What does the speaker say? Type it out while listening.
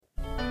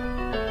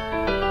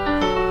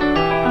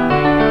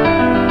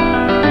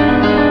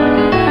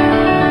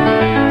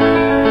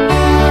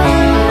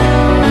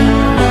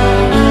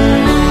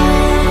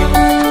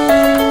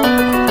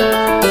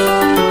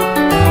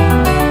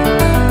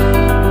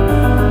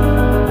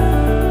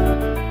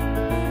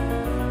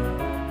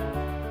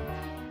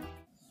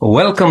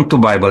Welcome to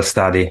Bible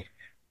Study.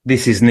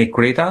 This is Nick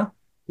Creta,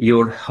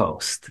 your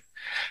host.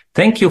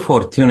 Thank you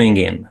for tuning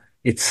in.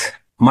 It's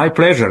my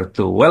pleasure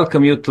to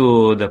welcome you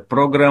to the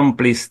program.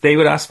 Please stay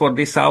with us for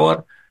this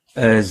hour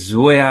as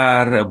we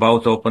are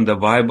about to open the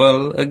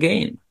Bible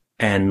again.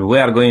 And we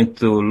are going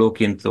to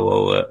look into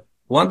a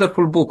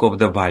wonderful book of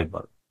the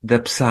Bible,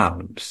 the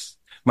Psalms.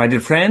 My dear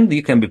friend,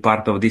 you can be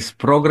part of this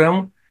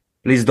program.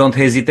 Please don't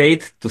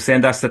hesitate to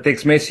send us a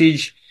text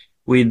message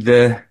with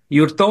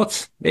your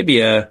thoughts,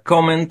 maybe a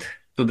comment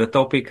to the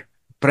topic,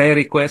 prayer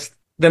request.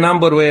 The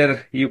number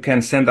where you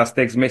can send us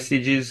text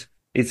messages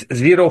is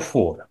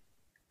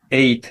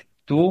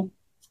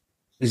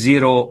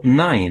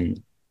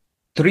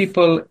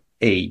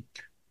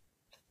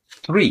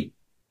 0482098883.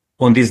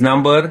 On this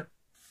number,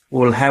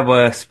 we'll have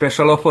a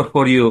special offer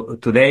for you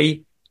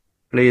today.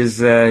 Please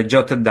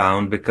jot it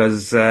down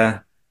because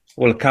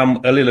we'll come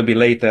a little bit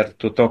later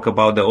to talk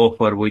about the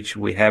offer which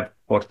we have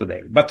for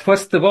today. But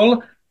first of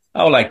all,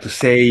 I would like to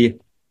say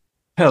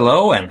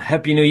hello and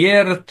Happy New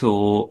Year to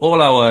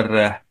all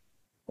our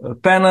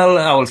panel.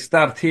 I will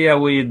start here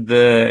with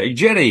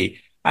Jerry.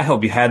 I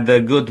hope you had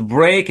a good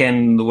break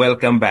and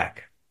welcome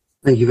back.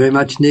 Thank you very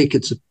much, Nick.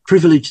 It's a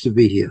privilege to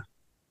be here.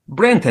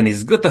 Brenton,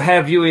 it's good to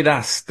have you with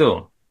us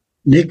too.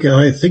 Nick,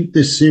 I think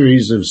this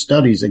series of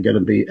studies are going to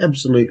be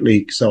absolutely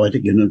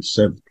exciting, and it's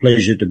a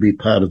pleasure to be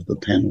part of the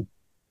panel.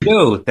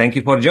 Thank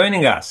you for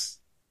joining us.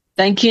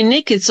 Thank you,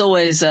 Nick. It's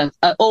always a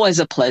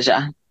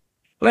pleasure.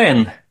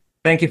 Len,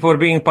 thank you for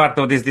being part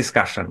of this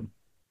discussion.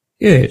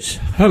 Yes.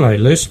 Hello,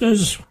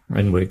 listeners,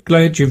 and we're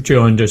glad you've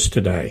joined us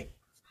today.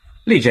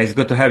 Lydia, it's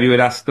good to have you with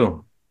us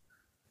too.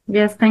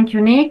 Yes, thank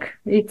you, Nick.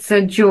 It's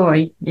a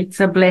joy. It's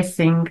a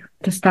blessing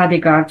to study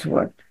God's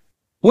Word.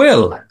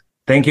 Well,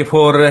 thank you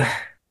for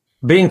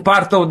being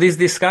part of this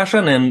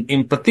discussion, and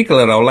in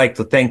particular, I would like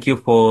to thank you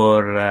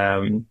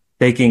for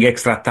taking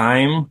extra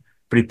time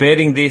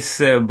preparing this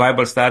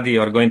Bible study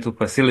you're going to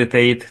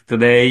facilitate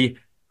today.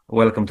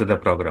 Welcome to the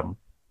program.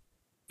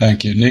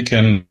 Thank you, Nick,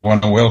 and I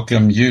want to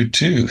welcome you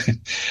too.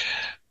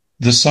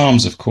 The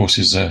Psalms, of course,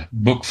 is a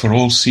book for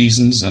all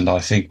seasons, and I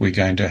think we're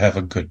going to have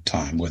a good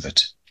time with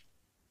it.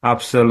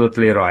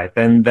 Absolutely right.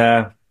 And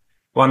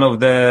one of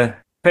the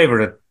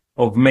favorite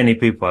of many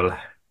people.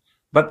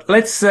 But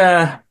let's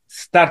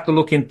start to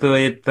look into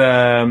it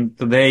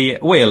today.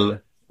 Will,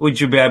 would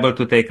you be able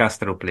to take us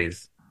through,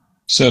 please?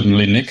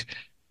 Certainly, Nick.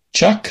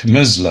 Chuck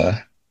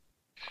Missler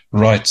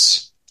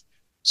writes,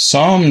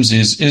 Psalms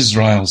is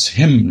Israel's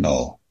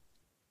hymnal.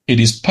 It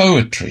is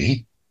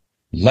poetry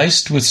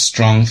laced with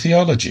strong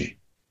theology.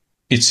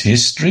 Its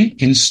history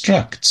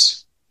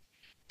instructs.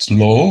 Its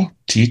law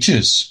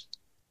teaches.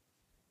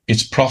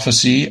 Its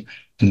prophecy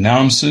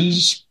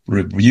announces,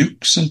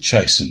 rebukes, and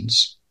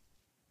chastens.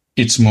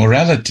 Its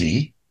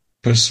morality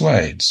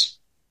persuades.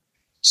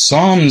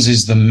 Psalms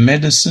is the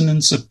medicine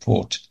and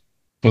support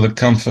for the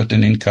comfort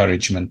and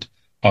encouragement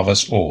of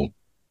us all.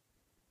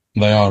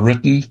 They are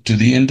written to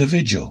the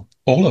individual,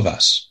 all of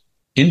us,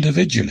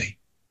 individually.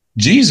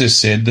 Jesus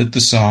said that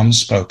the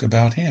Psalms spoke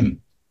about him.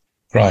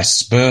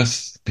 Christ's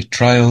birth,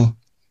 betrayal,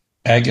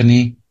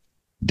 agony,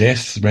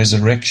 death,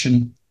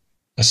 resurrection,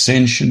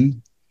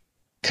 ascension,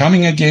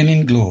 coming again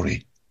in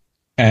glory,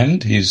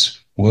 and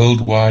his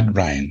worldwide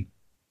reign.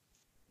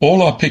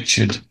 All are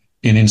pictured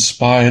in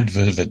inspired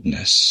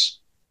vividness.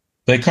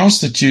 They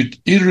constitute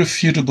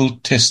irrefutable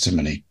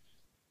testimony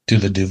to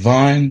the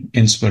divine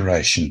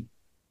inspiration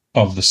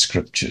of the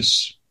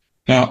Scriptures.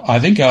 Now, I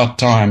think our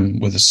time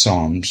with the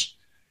Psalms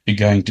is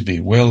going to be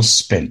well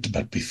spent,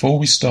 but before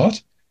we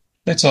start,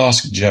 let's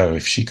ask Jo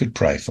if she could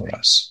pray for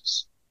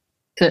us.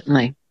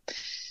 Certainly.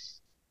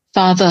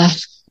 Father,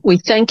 we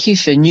thank you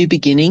for new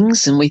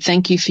beginnings, and we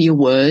thank you for your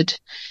word,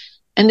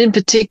 and in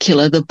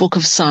particular the book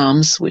of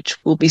Psalms,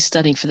 which we'll be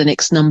studying for the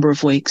next number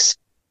of weeks.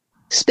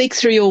 Speak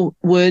through your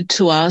word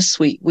to us.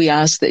 We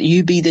ask that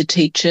you be the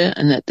teacher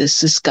and that this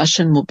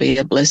discussion will be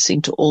a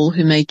blessing to all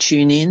who may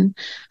tune in.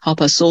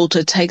 Help us all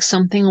to take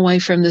something away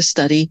from the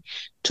study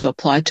to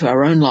apply to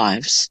our own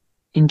lives.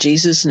 In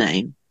Jesus'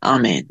 name,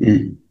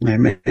 amen.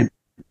 Amen.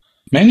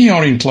 Many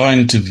are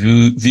inclined to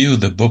view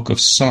the book of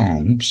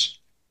Psalms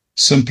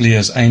simply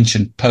as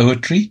ancient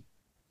poetry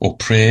or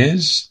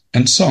prayers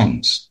and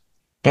songs.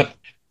 But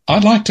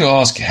I'd like to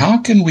ask, how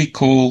can we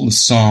call the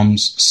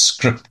Psalms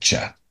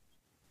scripture?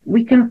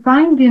 We can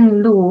find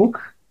in Luke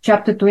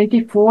chapter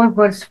 24,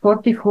 verse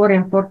 44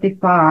 and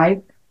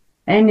 45,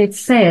 and it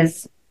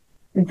says,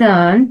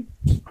 Then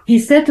he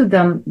said to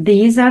them,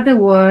 These are the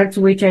words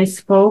which I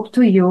spoke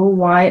to you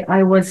while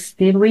I was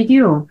still with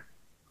you,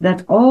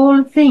 that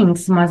all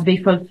things must be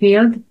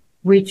fulfilled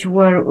which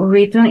were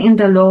written in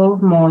the law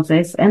of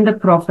Moses and the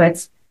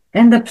prophets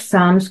and the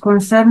Psalms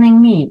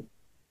concerning me.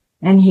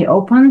 And he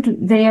opened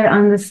their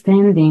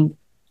understanding,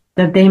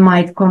 that they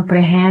might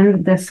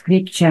comprehend the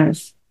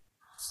Scriptures.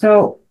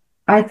 So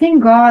I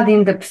think God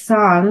in the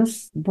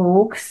Psalms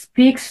book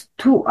speaks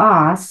to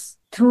us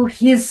through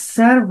his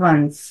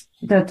servants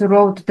that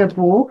wrote the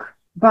book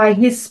by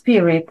his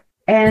Spirit.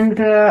 And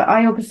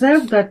I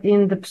observed that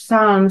in the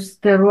Psalms,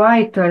 the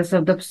writers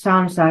of the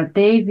Psalms are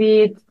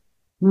David,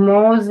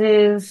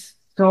 Moses,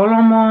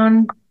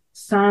 Solomon,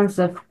 sons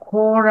of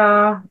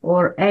Korah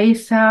or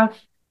Asaph.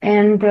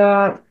 And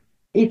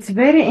it's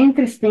very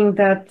interesting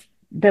that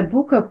the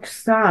book of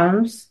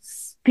Psalms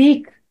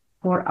speak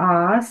for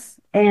us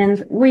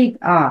and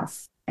with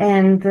us.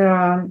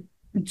 And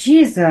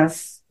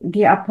Jesus,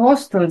 the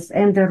apostles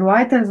and the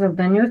writers of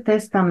the New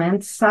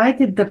Testament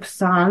cited the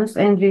Psalms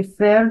and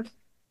referred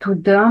to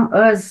them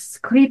as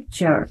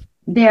scripture.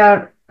 They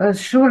are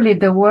as surely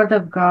the word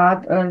of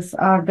God as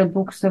are the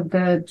books of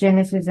the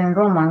Genesis and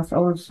Romans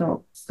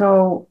also.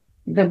 So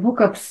the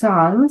book of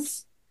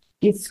Psalms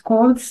is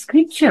called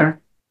scripture.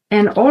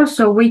 And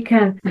also we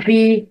can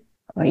be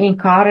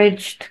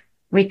encouraged.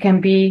 We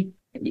can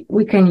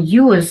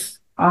use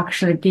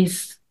actually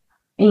this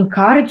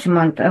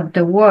encouragement of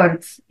the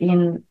words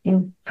in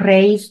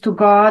praise to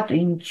God,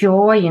 in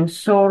joy, in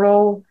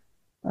sorrow,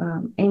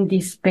 in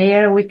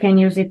despair. We can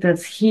use it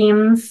as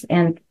hymns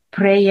and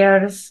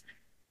prayers,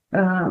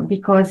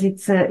 because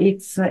it's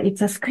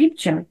a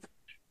scripture.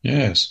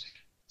 Yes.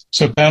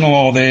 So, panel,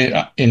 are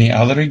there any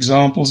other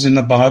examples in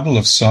the Bible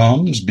of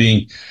Psalms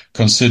being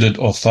considered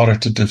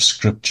authoritative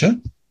scripture?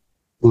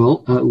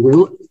 Well,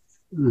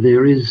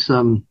 there is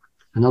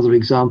another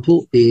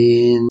example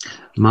in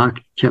Mark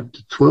chapter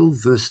 12,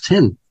 verse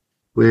 10,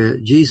 where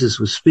Jesus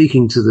was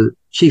speaking to the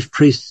chief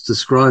priests, the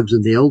scribes,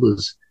 and the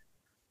elders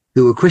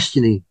who were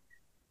questioning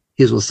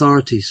his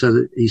authority, so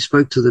that he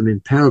spoke to them in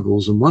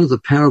parables. And one of the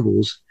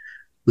parables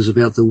was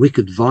about the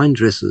wicked vine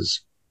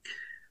dressers,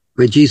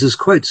 where Jesus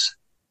quotes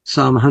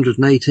Psalm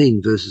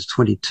 118, verses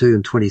 22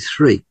 and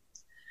 23,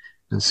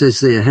 and says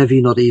there, "Have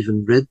you not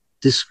even read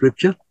this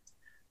scripture?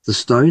 The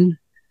stone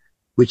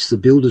which the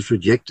builders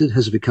rejected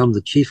has become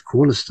the chief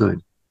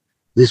cornerstone.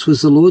 This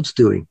was the Lord's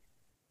doing,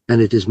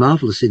 and it is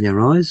marvelous in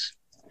our eyes."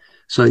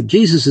 So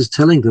Jesus is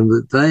telling them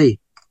that they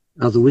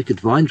are the wicked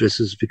vine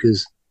dressers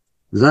because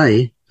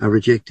they are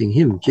rejecting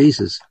him,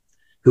 Jesus,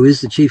 who is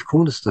the chief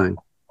cornerstone,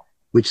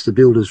 which the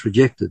builders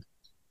rejected.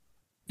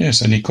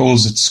 Yes, and he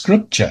calls it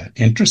scripture.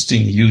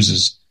 Interesting, he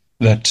uses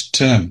that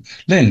term.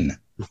 Len.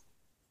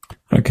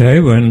 Okay,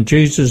 when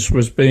Jesus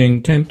was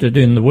being tempted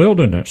in the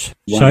wilderness,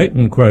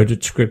 Satan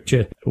quoted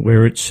scripture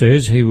where it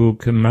says, "He will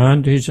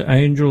command his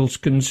angels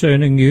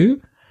concerning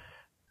you,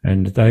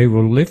 and they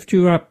will lift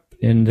you up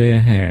in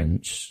their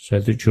hands, so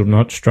that you'll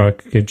not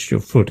strike against your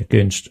foot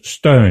against a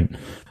stone."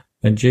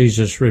 And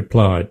Jesus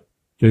replied,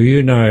 "Do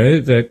you know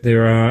that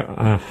there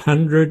are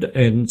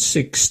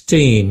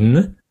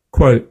 116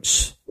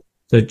 quotes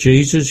that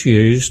Jesus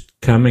used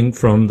coming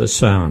from the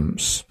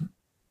Psalms?"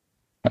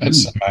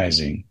 That's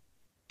amazing.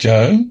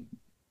 Joe?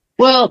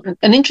 Well,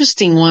 an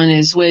interesting one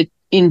is where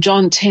in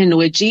John 10,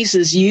 where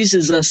Jesus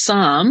uses a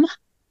psalm,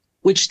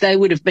 which they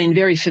would have been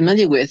very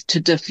familiar with,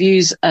 to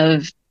diffuse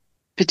a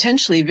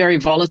potentially very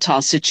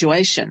volatile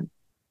situation.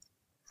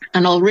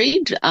 And I'll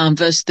read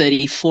verse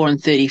 34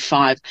 and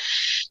 35.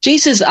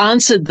 Jesus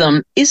answered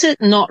them, "Is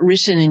it not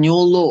written in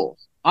your law,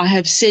 I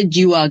have said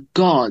you are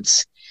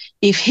gods?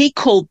 If he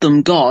called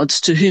them gods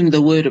to whom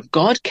the word of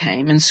God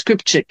came, and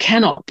scripture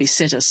cannot be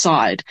set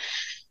aside."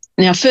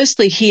 Now,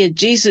 firstly, here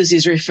Jesus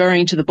is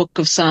referring to the book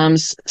of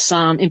Psalms,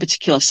 in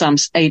particular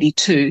Psalms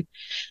 82,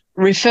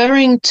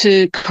 referring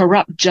to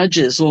corrupt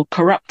judges or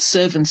corrupt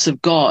servants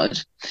of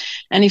God.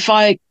 And if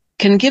I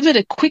can give it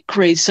a quick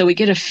read so we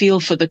get a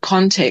feel for the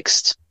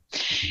context,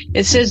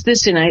 it says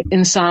this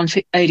in Psalm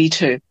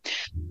 82.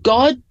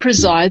 "God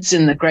presides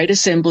in the great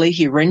assembly.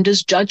 He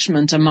renders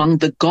judgment among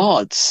the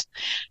gods.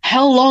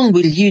 How long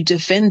will you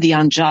defend the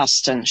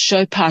unjust and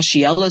show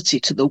partiality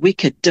to the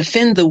wicked?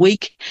 Defend the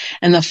weak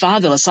and the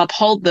fatherless.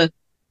 Uphold the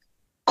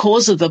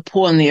cause of the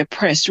poor and the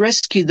oppressed.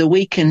 Rescue the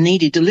weak and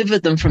needy. Deliver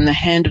them from the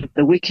hand of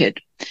the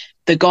wicked.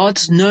 The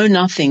gods know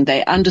nothing.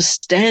 They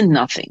understand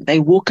nothing. They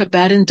walk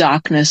about in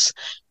darkness.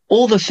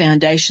 All the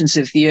foundations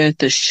of the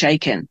earth are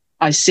shaken.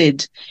 I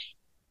said,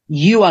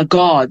 you are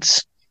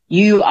gods.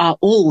 You are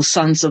all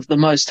sons of the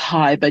Most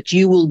High, but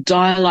you will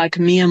die like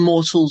mere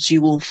mortals.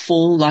 You will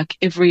fall like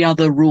every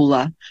other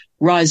ruler.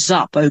 Rise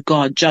up, O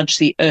God, judge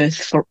the earth,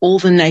 for all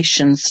the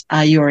nations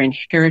are your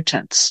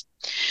inheritance."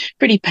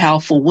 Pretty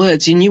powerful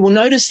words. And you will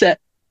notice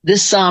that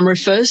this psalm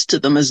refers to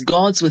them as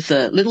gods with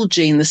a little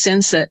g, in the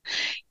sense that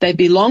they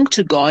belong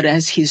to God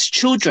as his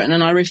children.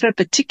 And I refer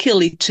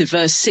particularly to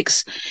verse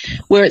 6,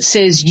 where it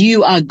says,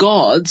 "You are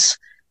gods."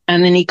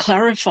 And then he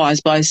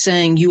clarifies by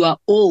saying, "You are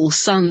all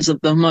sons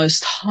of the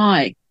Most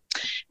High."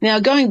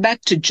 Now, going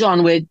back to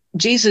John, where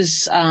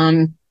Jesus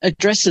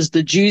addresses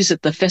the Jews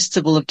at the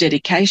festival of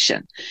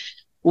dedication,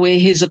 where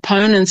his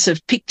opponents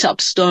have picked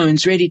up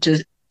stones ready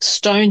to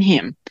stone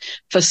him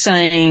for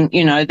saying,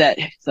 that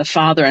the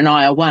Father and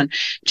I are one.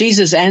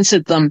 Jesus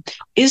answered them,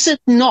 "Is it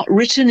not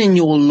written in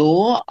your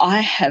law,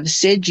 I have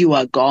said you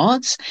are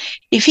gods?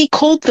 If he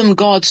called them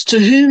gods to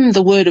whom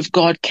the word of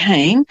God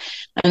came,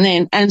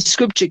 and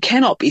scripture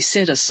cannot be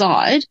set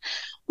aside,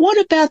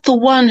 what about the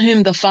one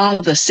whom the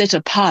Father set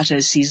apart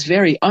as his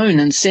very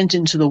own and sent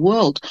into the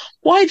world?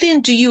 Why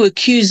then do you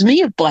accuse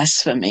me of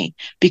blasphemy?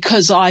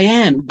 Because I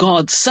am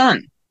God's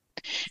son."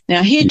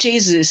 Now here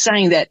Jesus is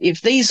saying that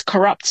if these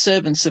corrupt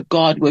servants of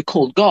God were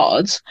called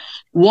gods,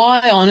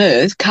 why on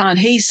earth can't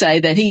he say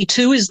that he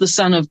too is the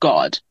Son of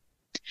God?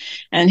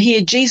 And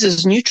here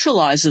Jesus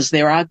neutralizes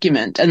their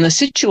argument, and the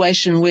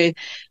situation where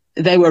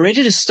they were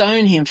ready to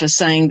stone him for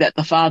saying that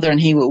the Father and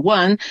he were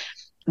one,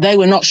 they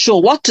were not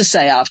sure what to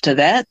say after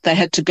that. They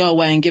had to go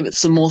away and give it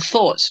some more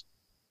thought.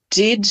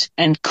 Did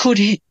and could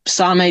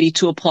Psalm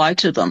 82 apply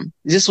to them?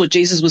 Is this what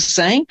Jesus was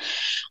saying?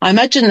 I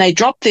imagine they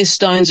dropped their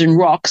stones and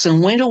rocks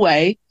and went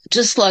away,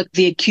 just like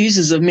the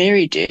accusers of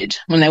Mary did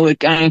when they were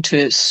going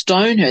to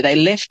stone her. They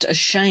left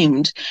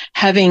ashamed,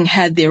 having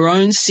had their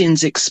own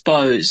sins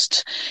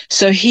exposed.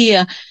 So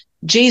here,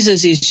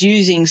 Jesus is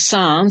using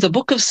Psalms, the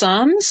book of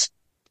Psalms,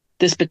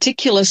 this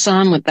particular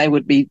psalm that they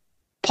would be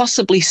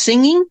possibly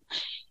singing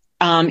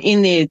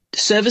in their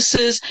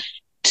services,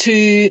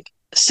 to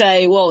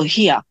say, well,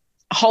 here,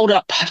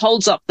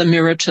 holds up the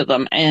mirror to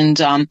them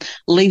and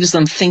leaves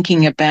them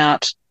thinking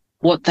about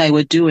what they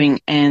were doing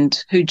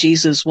and who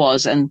Jesus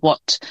was and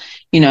what,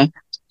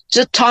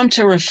 just time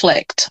to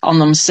reflect on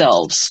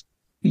themselves.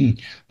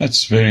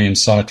 That's very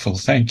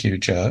insightful. Thank you,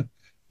 Joe.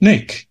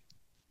 Nick.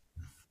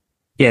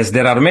 Yes,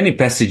 there are many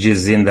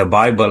passages in the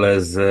Bible,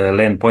 as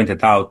Len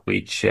pointed out,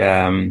 which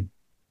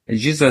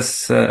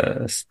Jesus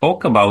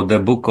spoke about the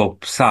book of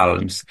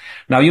Psalms.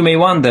 Now, you may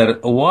wonder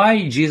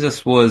why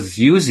Jesus was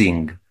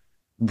using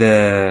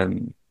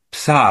the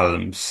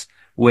Psalms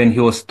when he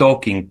was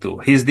talking to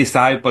his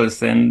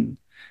disciples and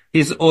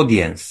his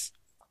audience.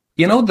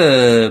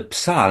 The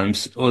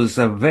Psalms was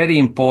a very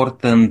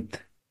important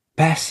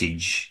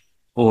passage,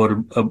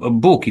 or a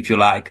book, if you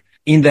like,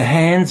 in the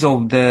hands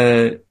of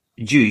the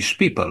Jewish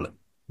people,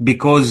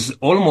 because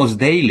almost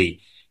daily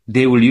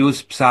they will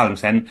use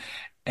Psalms,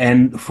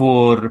 and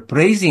for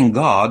praising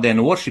God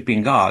and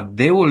worshiping God,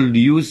 they will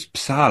use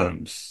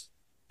Psalms.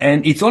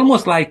 And it's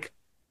almost like,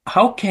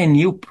 how can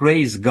you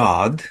praise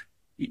God?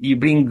 You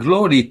bring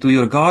glory to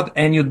your God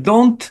and you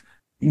don't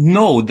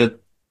know the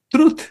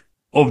truth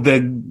of the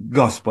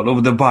gospel,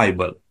 of the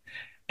Bible.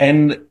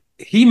 And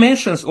he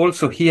mentions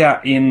also here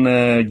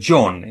in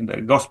John, in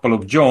the Gospel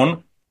of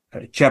John,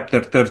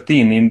 chapter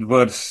 13, in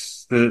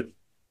verse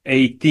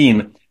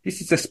 18.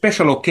 This is a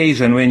special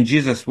occasion when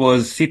Jesus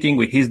was sitting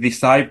with his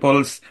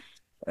disciples,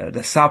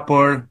 the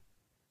supper,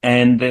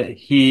 and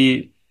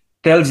he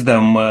tells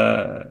them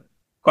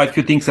quite a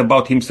few things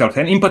about himself.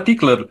 And in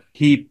particular,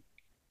 he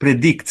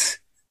predicts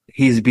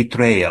his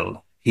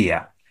betrayal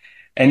here.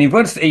 And in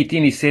verse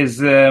 18, he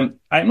says,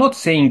 I'm not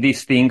saying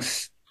these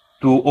things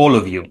to all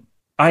of you.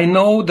 I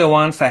know the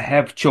ones I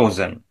have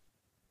chosen,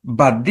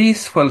 but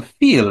this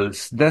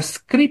fulfills the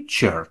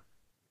scripture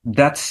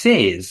that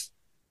says,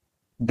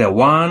 the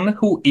one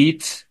who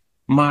eats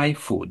my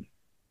food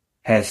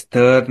has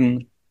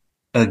turned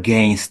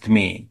against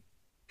me.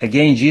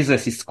 Again,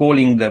 Jesus is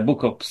calling the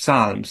book of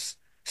Psalms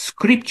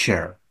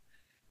scripture.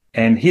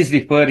 And he's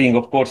referring,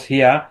 of course,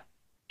 here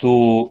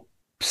to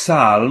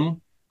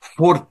Psalm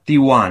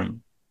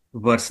 41,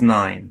 verse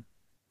 9.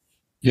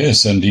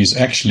 Yes, and he's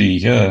actually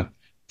here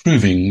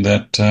proving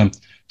that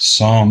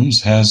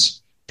Psalms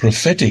has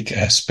prophetic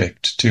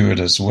aspect to it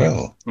as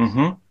well.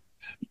 Mm-hmm.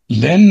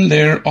 Then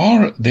there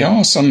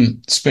are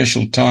some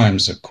special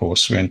times, of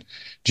course, when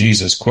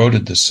Jesus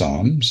quoted the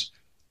Psalms,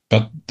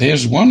 but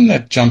there's one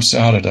that jumps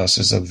out at us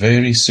as a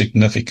very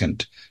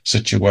significant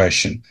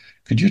situation.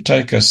 Could you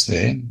take us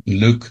there?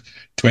 Luke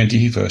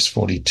 20, verse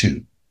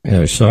 42.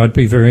 Yes, I'd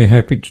be very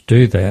happy to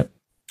do that,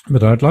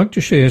 but I'd like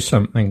to share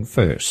something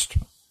first.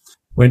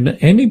 When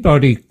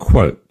anybody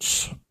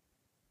quotes,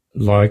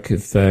 like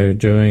if they're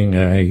doing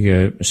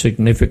a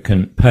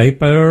significant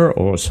paper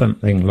or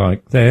something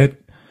like that,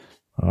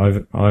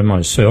 I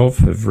myself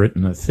have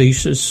written a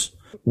thesis.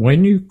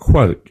 When you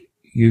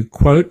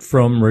quote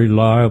from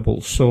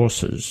reliable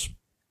sources.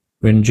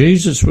 When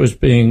Jesus was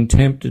being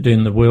tempted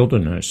in the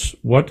wilderness,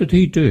 what did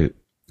he do?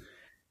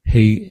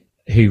 He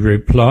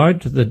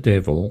replied to the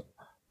devil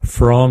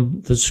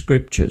from the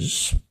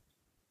scriptures.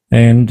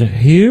 And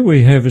here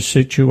we have a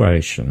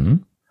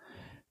situation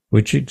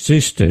which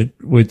existed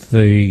with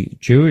the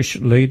Jewish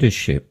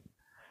leadership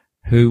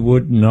who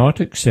would not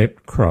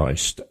accept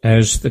Christ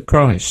as the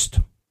Christ.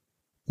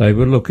 They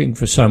were looking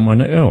for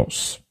someone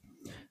else.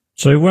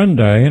 So one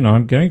day, and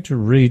I'm going to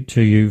read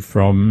to you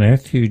from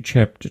Matthew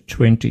chapter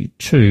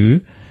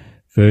 22,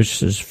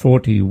 verses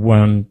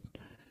 41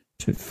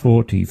 to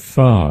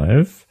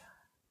 45.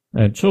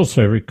 It's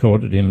also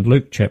recorded in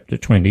Luke chapter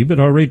 20, but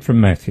I'll read from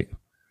Matthew.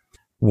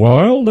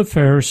 While the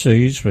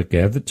Pharisees were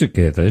gathered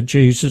together,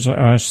 Jesus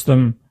asked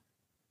them,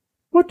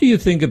 "What do you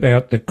think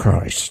about the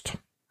Christ?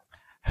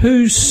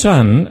 Whose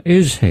son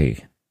is he?"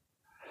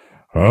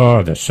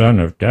 "Oh, the son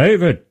of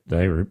David,"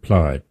 they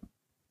replied.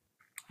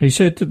 He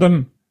said to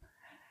them,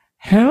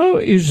 "How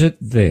is it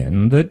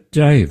then that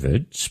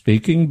David,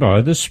 speaking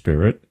by the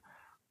Spirit,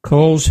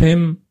 calls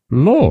him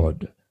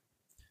Lord?"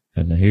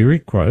 And here he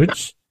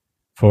quotes,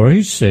 "For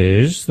he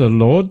says, the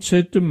Lord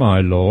said to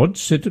my Lord,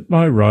 sit at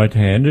my right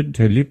hand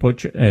until you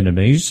put your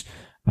enemies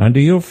under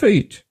your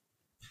feet."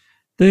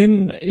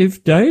 Then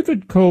if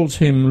David calls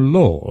him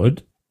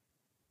Lord,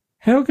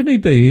 how can he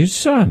be his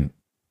son?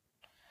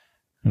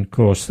 And of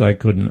course, they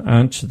couldn't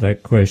answer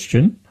that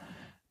question,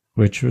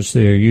 which was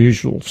their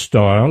usual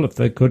style. If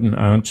they couldn't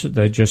answer,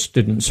 they just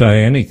didn't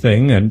say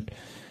anything. And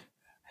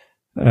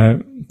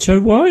so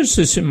why is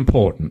this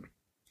important?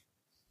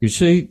 You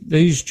see,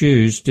 these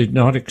Jews did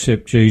not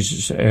accept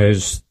Jesus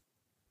as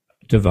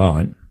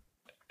divine,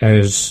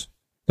 as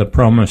the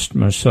promised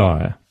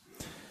Messiah.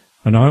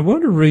 And I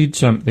want to read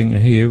something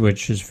here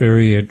which is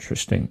very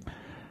interesting.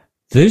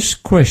 This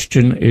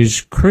question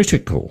is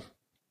critical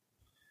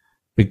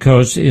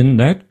because in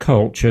that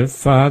culture,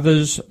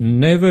 fathers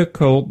never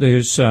called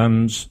their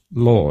sons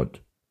Lord.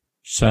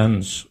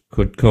 Sons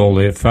could call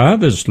their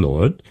fathers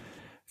Lord.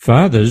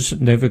 Fathers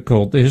never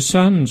called their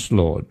sons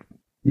Lord.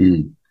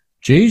 Mm.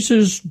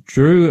 Jesus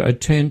drew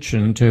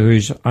attention to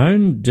his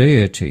own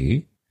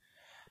deity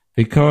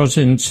because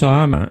in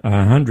Psalm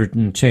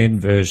 110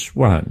 verse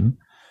 1,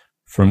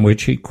 from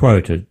which he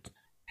quoted,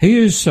 he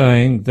is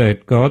saying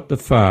that God the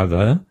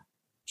Father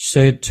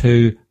said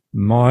to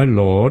my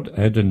Lord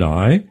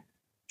Adonai,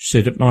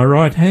 sit at my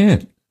right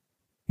hand.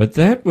 But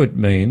that would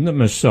mean the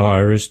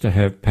Messiah is to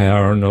have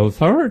power and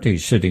authority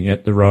sitting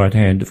at the right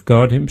hand of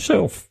God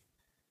himself.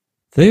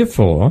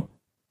 Therefore,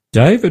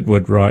 David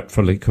would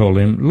rightfully call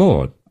him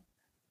Lord.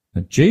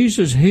 But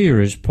Jesus here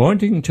is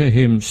pointing to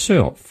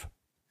himself,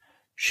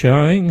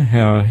 showing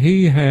how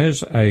he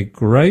has a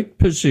great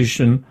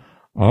position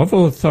of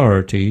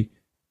authority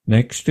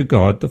next to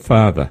God the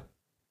Father,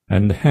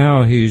 and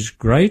how he's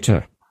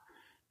greater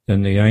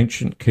than the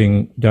ancient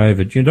King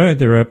David. You know,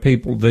 there are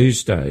people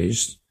these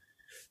days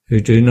who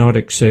do not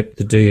accept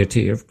the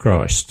deity of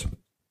Christ.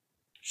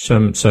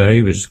 Some say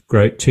he was a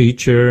great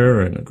teacher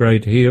and a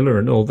great healer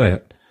and all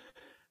that,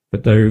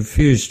 but they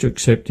refuse to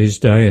accept his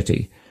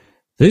deity.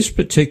 This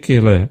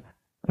particular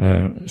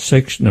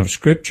section of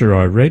Scripture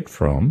I read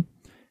from,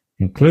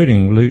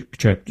 including Luke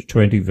chapter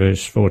 20,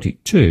 verse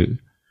 42,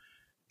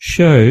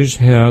 shows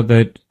how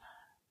that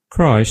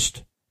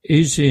Christ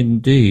is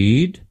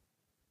indeed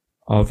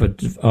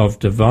of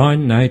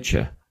divine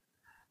nature,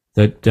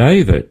 that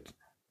David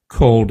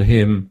called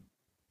him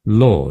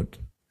Lord.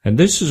 And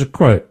this is a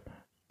quote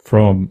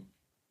from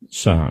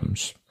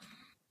Psalms.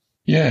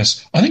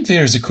 Yes, I think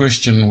there is a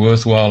question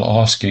worthwhile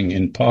asking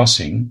in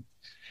passing.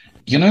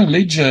 You know,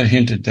 Lydia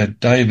hinted that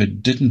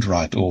David didn't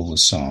write all the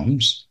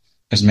Psalms,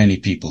 as many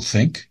people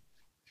think.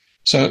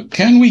 So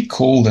can we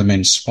call them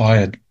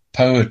inspired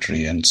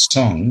poetry and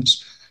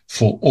songs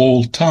for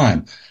all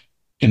time?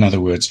 In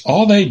other words,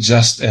 are they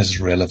just as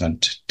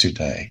relevant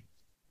today?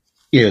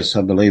 Yes,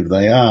 I believe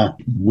they are.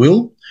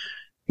 Will,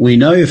 we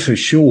know for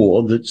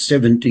sure that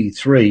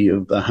 73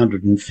 of the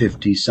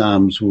 150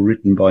 Psalms were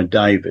written by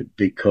David,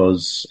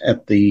 because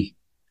at the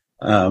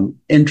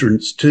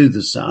entrance to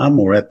the Psalm,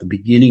 or at the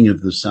beginning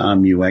of the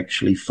Psalm, you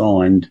actually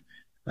find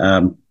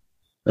a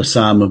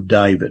Psalm of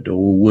David,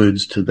 or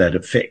words to that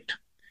effect.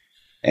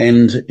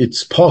 And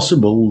it's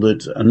possible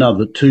that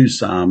another 2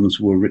 Psalms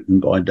were written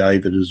by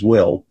David as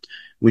well,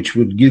 which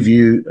would give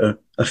you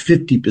a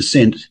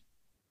 50%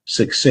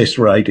 success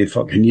rate, if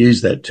I can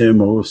use that term,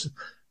 or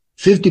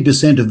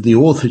 50% of the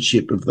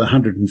authorship of the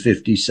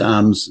 150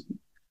 Psalms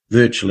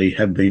virtually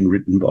have been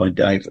written by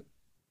David.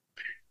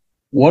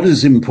 What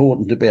is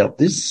important about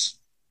this?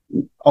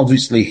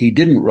 Obviously, he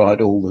didn't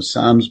write all the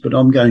Psalms, but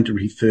I'm going to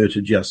refer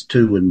to just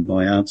 2 in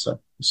my answer.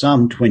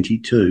 Psalm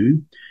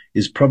 22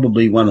 is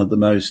probably one of the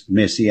most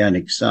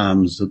messianic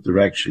Psalms that there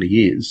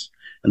actually is.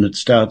 And it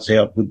starts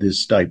out with this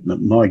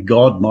statement, my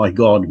God,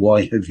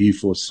 why have you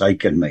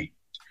forsaken me?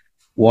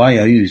 Why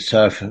are you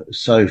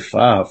so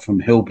far from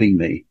helping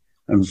me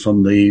and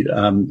from the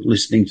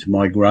listening to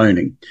my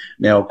groaning?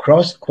 Now,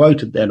 Christ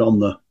quoted that on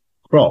the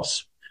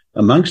cross.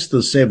 Amongst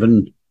the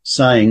 7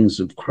 sayings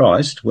of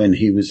Christ when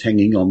he was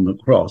hanging on the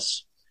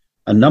cross,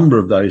 a number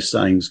of those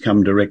sayings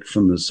come direct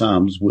from the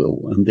Psalms,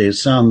 Will, and they're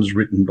Psalms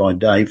written by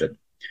David.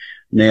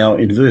 Now,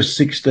 in verse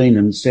 16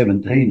 and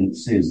 17, it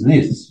says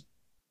this.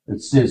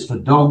 It says, for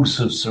dogs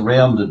have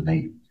surrounded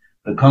me.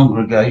 The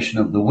congregation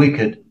of the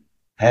wicked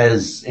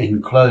has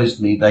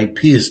enclosed me. They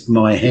pierced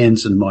my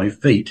hands and my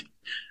feet.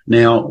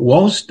 Now,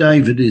 whilst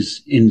David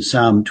is in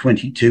Psalm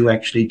 22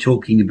 actually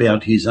talking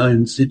about his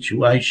own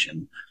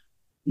situation,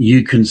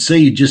 you can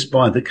see just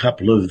by the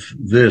couple of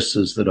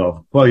verses that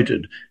I've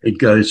quoted, it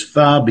goes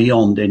far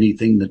beyond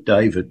anything that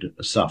David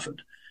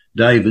suffered.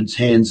 David's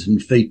hands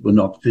and feet were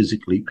not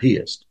physically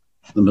pierced.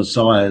 The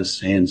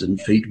Messiah's hands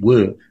and feet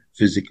were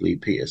physically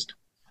pierced.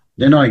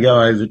 Then I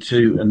go over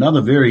to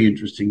another very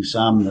interesting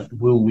psalm that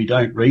we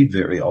don't read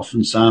very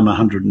often, Psalm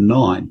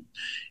 109.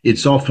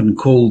 It's often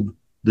called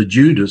the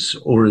Judas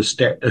or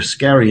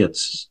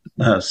Iscariot's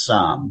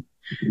psalm.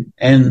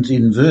 And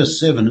in verse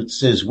 7 it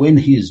says, when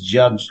he is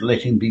judged,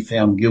 let him be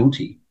found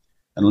guilty,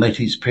 and let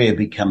his prayer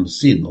become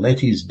sin. Let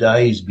his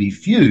days be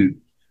few,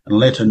 and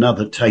let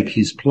another take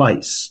his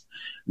place.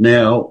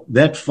 Now,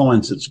 that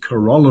finds its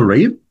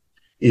corollary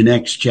in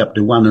Acts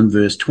chapter 1 and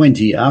verse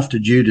 20, after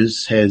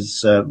Judas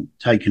has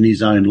taken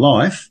his own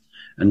life,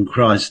 and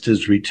Christ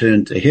has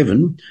returned to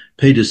heaven,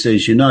 Peter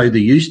says, you know, there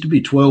used to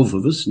be 12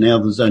 of us, now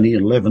there's only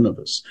 11 of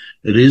us.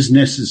 It is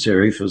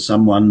necessary for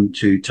someone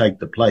to take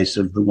the place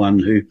of the one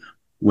who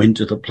went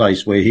to the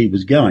place where he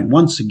was going.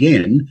 Once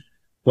again,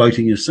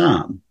 quoting a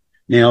psalm.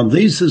 Now,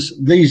 these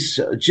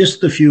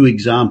just the few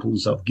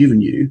examples I've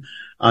given you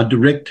are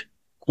direct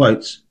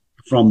quotes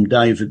from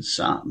David's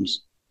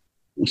psalms.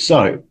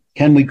 So,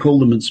 can we call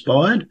them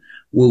inspired?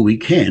 Well, we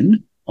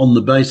can, on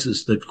the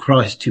basis that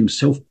Christ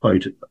himself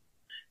quoted them.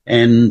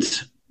 And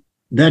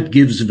that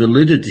gives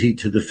validity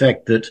to the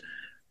fact that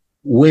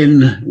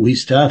when we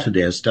started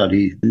our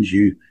study, and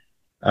you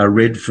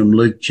read from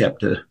Luke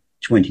chapter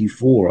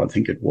 24, I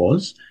think it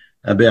was,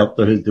 about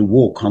the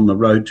walk on the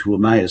road to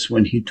Emmaus,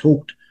 when he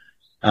talked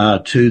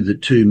to the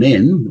two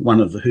men, one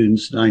of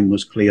whom's name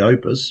was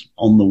Cleopas,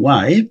 on the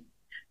way,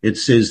 it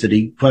says that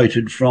he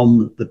quoted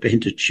from the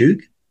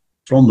Pentateuch,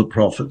 from the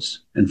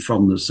prophets, and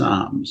from the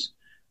Psalms.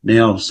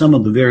 Now, some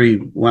of the very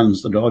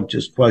ones that I've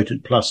just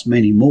quoted, plus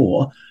many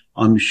more,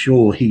 I'm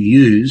sure he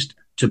used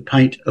to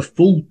paint a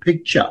full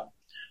picture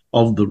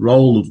of the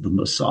role of the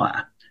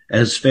Messiah,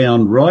 as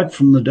found right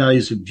from the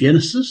days of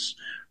Genesis,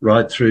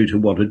 right through to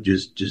what had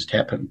just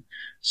happened.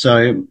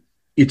 So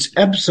it's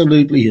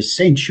absolutely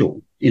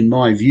essential, in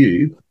my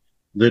view,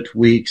 that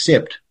we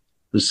accept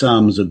the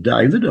Psalms of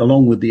David,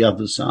 along with the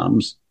other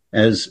Psalms,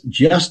 as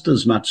just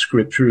as much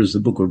scripture as the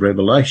book of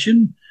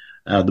Revelation,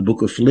 the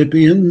book of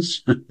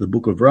Philippians, the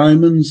book of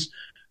Romans,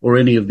 or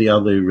any of the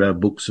other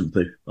books of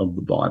the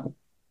Bible.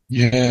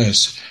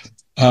 Yes.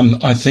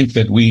 I think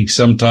that we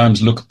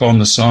sometimes look upon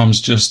the Psalms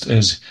just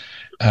as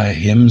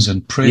hymns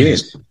and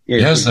prayers.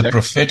 Yes, it has exactly. the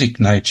prophetic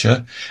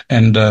nature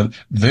and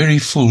very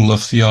full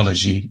of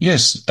theology.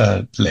 Yes,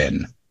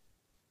 Len.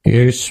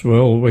 Yes,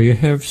 well, we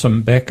have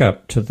some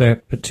backup to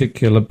that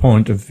particular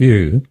point of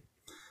view.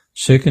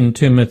 2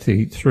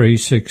 Timothy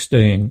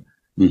 3:16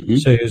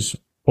 says,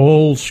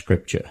 all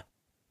scripture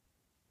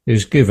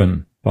is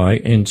given by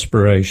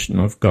inspiration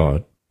of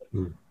God.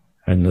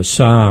 And the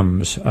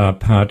Psalms are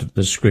part of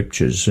the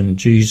scriptures, and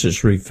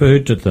Jesus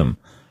referred to them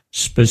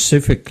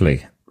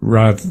specifically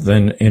rather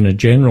than in a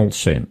general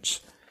sense.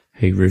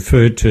 He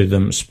referred to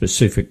them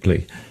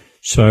specifically.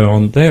 So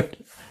on that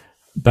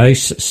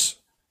basis,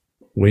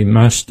 we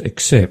must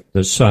accept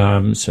the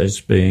Psalms as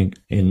being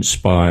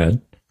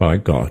inspired by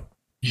God.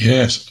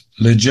 Yes.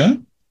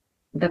 Lydia?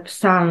 The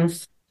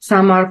Psalms,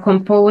 some are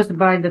composed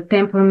by the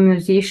temple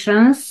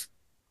musicians,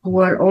 who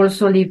were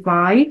also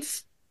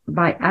Levites,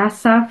 by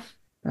Asaph,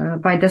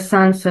 by the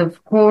sons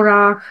of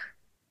Korah,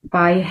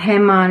 by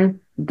Heman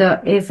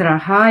the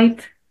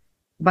Ezrahite,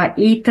 by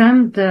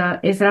Ethan the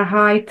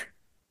Ezrahite.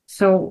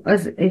 So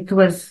as it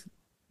was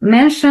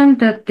mentioned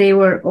that they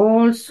were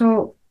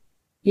also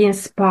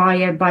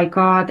inspired by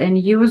God and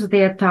used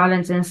their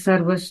talents and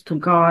service to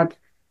God,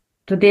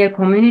 to their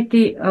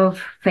community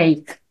of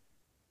faith.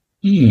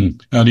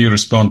 How do you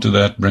respond to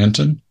that,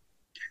 Brenton?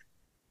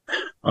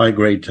 I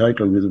agree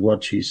totally with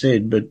what she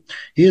said, but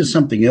here's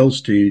something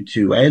else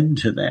to add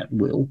to that,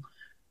 Will.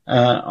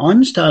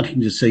 I'm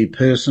starting to see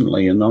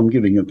personally, and I'm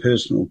giving a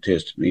personal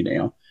testimony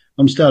now,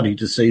 I'm starting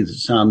to see the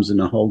Psalms in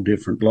a whole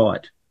different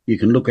light. You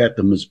can look at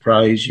them as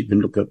praise, you can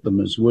look at them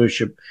as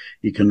worship,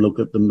 you can look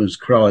at them as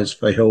cries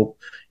for help,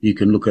 you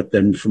can look at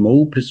them from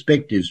all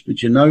perspectives.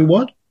 But you know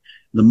what?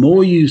 The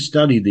more you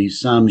study these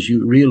Psalms,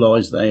 you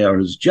realize they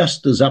are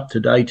just as up to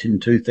date in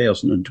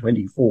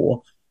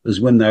 2024 as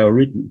when they were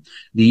written.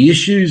 The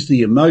issues,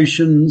 the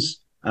emotions,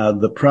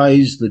 the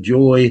praise, the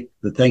joy,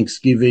 the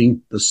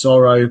thanksgiving, the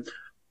sorrow,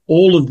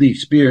 all of the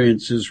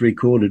experiences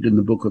recorded in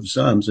the book of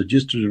Psalms are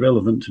just as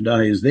relevant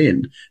today as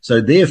then.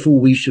 So therefore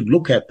we should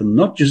look at them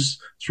not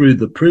just through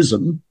the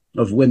prism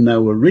of when they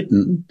were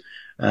written,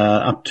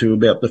 up to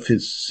about the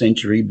 5th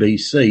century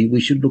BC.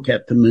 We should look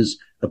at them as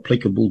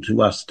applicable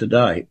to us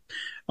today.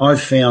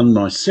 I've found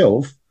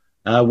myself,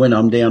 when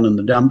I'm down in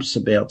the dumps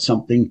about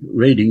something,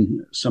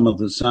 reading some of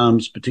the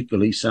Psalms,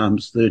 particularly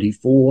Psalms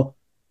 34,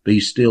 be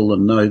still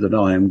and know that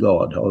I am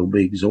God. I will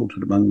be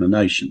exalted among the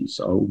nations.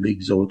 I will be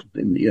exalted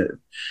in the earth.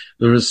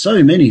 There are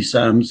so many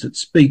Psalms that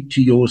speak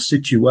to your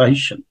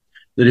situation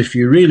that if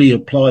you really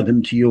apply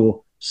them to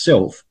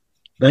yourself,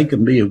 they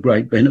can be of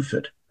great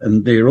benefit.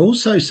 And they're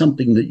also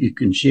something that you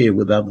can share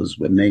with others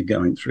when they're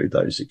going through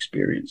those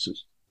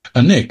experiences.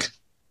 Nick?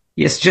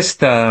 Yes,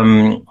 just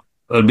a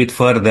bit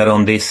further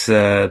on these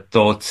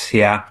thoughts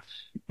here.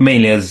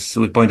 Mainly, as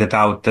we pointed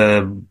out,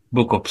 the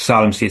book of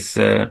Psalms is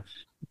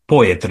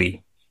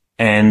poetry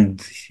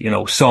and,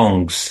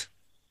 songs.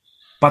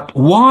 But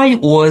why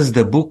was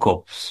the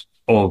book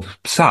of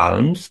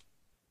Psalms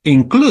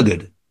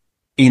included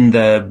in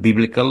the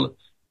biblical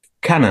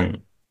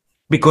canon?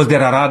 Because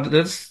there are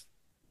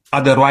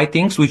other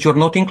writings which are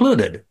not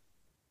included.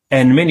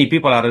 And many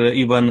people are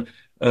even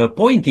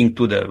pointing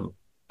to the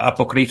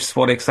Apocryphs,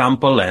 for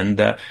example, and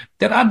there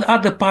are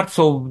other parts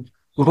of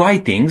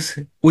writings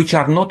which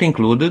are not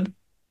included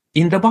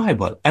in the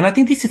Bible. And I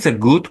think this is a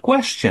good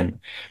question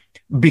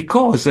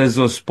because, as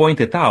was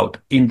pointed out,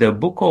 in the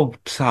book of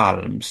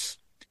Psalms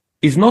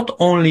is not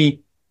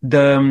only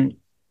the,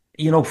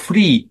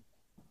 free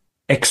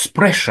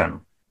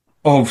expression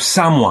of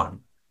someone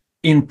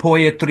in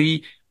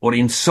poetry or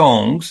in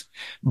songs,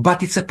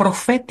 but it's a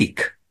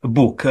prophetic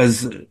book,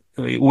 as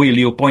Will,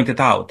 you pointed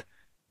out.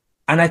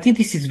 And I think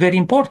this is very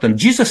important.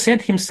 Jesus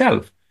said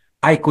himself,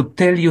 I could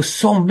tell you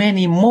so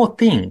many more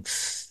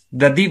things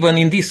that even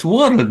in this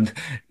world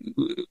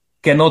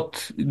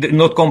cannot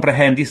not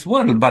comprehend this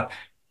world, but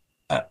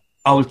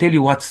I will tell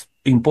you what's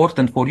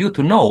important for you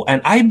to know.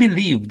 And I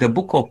believe the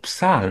book of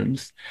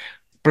Psalms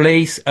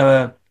plays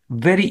a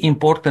very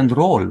important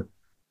role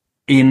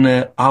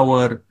in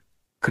our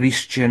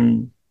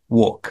Christian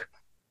walk,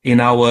 in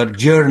our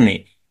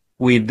journey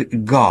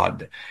with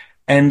God.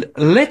 And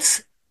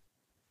let's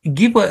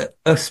give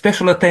a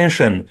special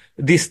attention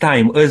this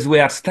time as we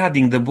are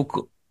studying the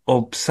book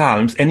of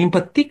Psalms, and in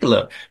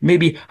particular,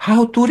 maybe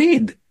how to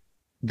read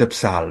the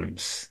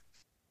Psalms.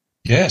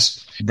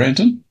 Yes.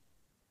 Brenton?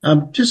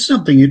 Just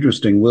something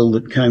interesting, Will,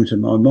 that came to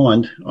my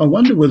mind. I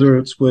wonder whether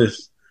it's worth,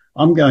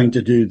 I'm going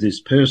to do this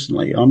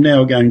personally. I'm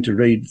now going to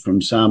read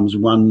from Psalms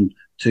 1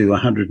 to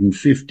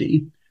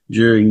 150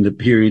 during the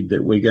period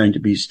that we're going to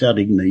be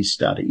studying these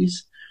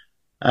studies.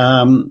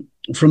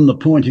 From the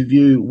point of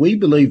view, we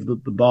believe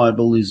that the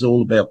Bible is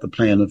all about the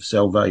plan of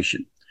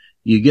salvation.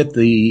 You get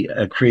the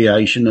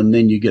creation and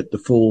then you get the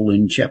fall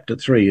in chapter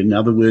 3. In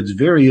other words,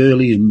 very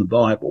early in the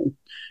Bible,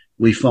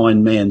 we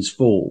find man's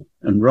fall.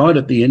 And right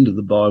at the end of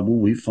the Bible,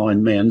 we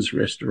find man's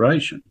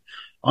restoration.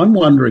 I'm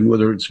wondering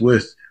whether it's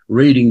worth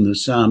reading the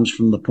Psalms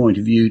from the point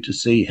of view to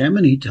see how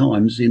many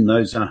times in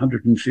those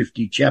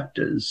 150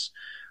 chapters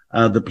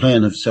the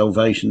plan of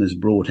salvation is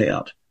brought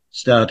out.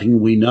 Starting,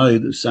 we know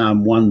that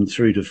Psalm 1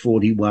 through to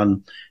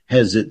 41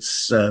 has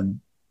its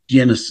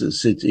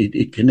Genesis.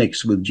 It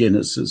connects with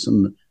Genesis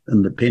and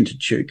the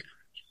Pentateuch.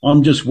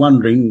 I'm just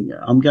wondering,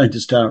 I'm going to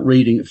start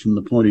reading it from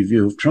the point of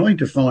view of trying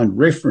to find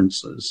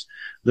references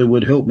that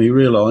would help me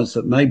realize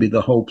that maybe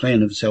the whole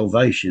plan of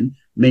salvation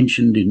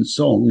mentioned in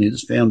song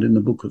is found in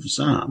the book of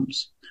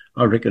Psalms.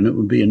 I reckon it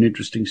would be an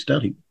interesting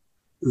study.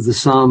 The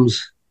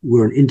Psalms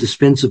were an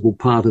indispensable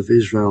part of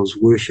Israel's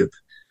worship.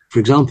 For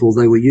example,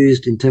 they were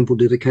used in temple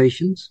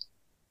dedications,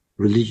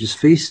 religious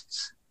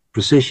feasts,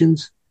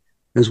 processions,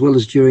 as well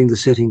as during the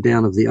setting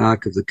down of the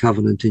Ark of the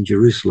Covenant in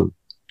Jerusalem.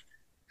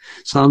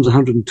 Psalms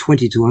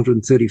 120 to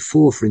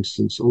 134, for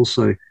instance,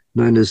 also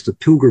known as the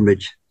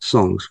pilgrimage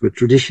songs, were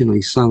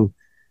traditionally sung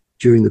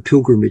during the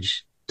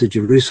pilgrimage to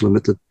Jerusalem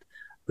at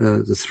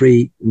the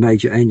three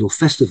major annual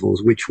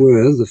festivals, which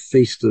were the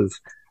Feast of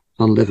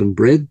Unleavened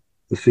Bread,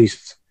 the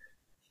Feast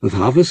of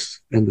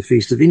Harvest, and the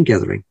Feast of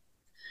Ingathering.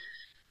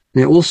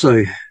 Now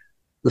also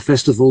the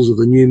festivals of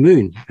the new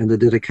moon and the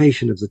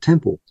dedication of the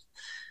temple,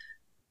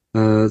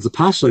 the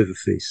Passover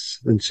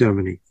feasts and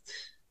ceremony.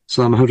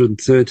 Psalm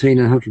 113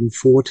 and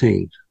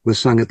 114 were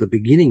sung at the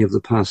beginning of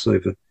the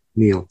Passover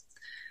meal,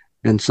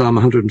 and Psalm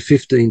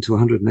 115 to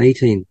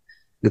 118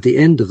 at the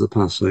end of the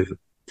Passover.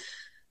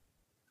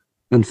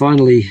 And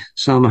finally,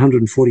 Psalm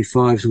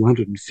 145 to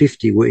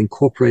 150 were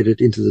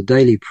incorporated into the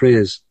daily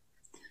prayers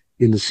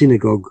in the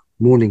synagogue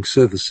morning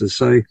services.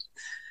 So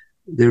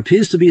there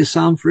appears to be a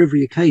psalm for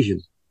every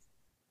occasion.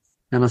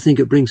 And I think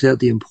it brings out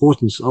the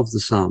importance of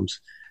the Psalms.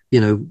 You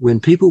know, when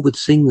people would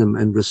sing them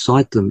and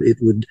recite them, it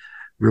would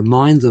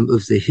remind them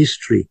of their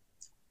history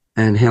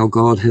and how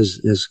God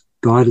has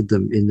guided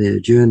them in their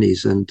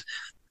journeys. And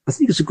I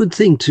think it's a good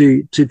thing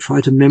to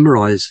try to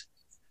memorize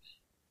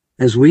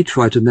as we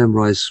try to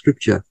memorize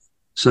scripture.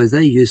 So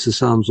they use the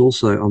Psalms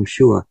also, I'm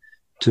sure,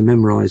 to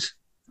memorize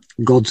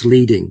God's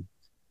leading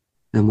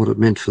and what it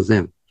meant for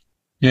them.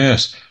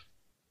 Yes.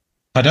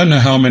 I don't know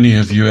how many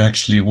of you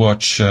actually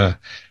watch the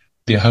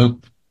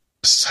Hope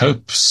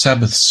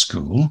Sabbath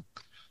School.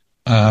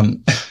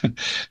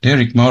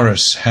 Derek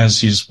Morris has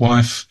his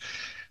wife,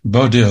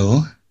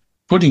 Bodil,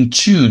 putting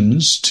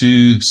tunes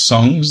to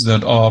songs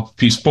that are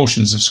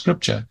portions of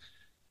Scripture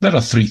that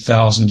are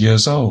 3,000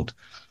 years old.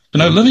 You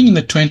know, living in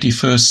the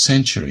 21st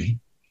century,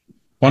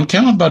 one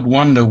cannot but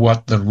wonder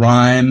what the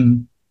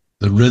rhyme,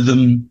 the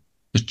rhythm,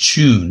 the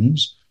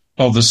tunes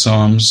of the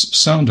Psalms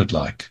sounded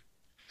like.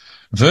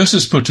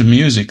 Verses put to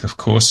music, of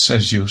course,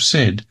 as you've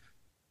said,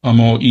 are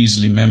more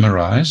easily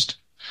memorized.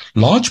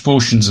 Large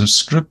portions of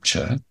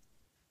Scripture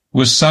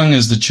were sung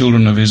as the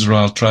children of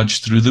Israel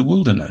trudged through the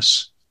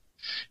wilderness.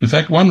 In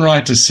fact, one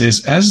writer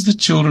says, as the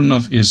children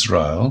of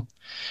Israel,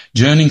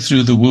 journeying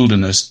through the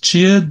wilderness,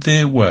 cheered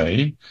their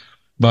way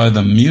by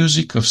the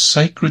music of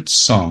sacred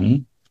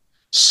song,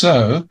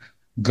 so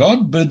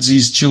God bids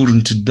his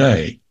children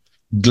today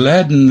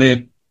gladden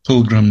their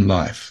pilgrim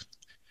life.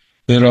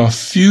 There are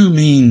few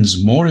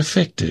means more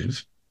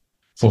effective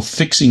for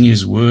fixing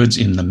his words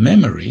in the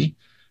memory,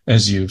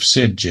 as you've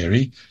said,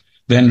 Jerry,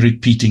 than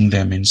repeating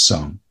them in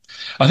song.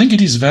 I think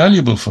it is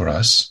valuable for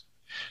us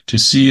to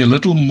see a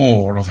little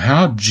more of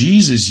how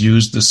Jesus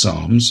used the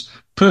Psalms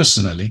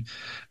personally.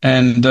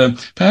 And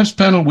perhaps,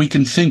 panel, we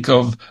can think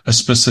of a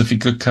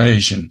specific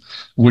occasion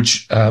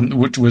which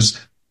was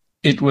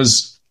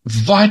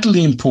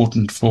vitally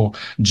important for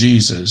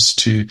Jesus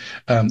to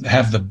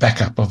have the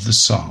backup of the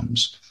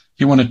Psalms.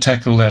 You want to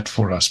tackle that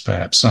for us,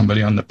 perhaps,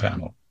 somebody on the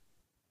panel?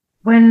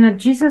 When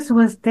Jesus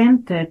was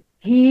tempted,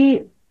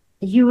 he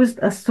used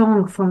a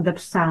song from the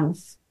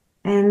Psalms.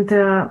 And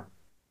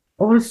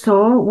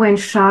also, when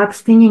sharp,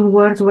 stinging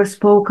words were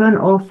spoken,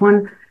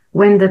 often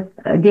when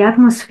the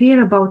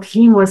atmosphere about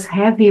him was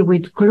heavy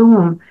with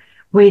gloom,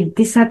 with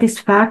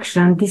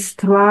dissatisfaction,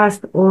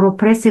 distrust, or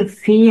oppressive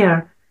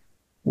fear,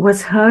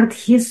 was heard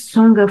his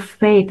song of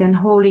faith and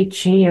holy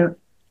cheer.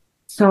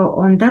 So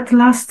on that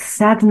last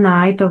sad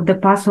night of the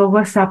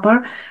Passover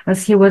supper,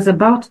 as he was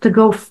about to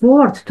go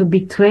forth to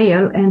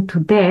betrayal and to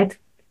death,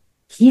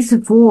 his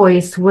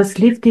voice was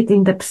lifted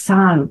in the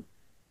psalm.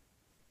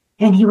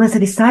 And he was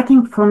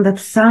reciting from the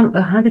Psalm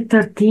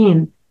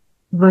 113,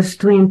 verse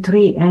 2 and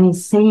 3, and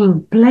he's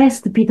saying,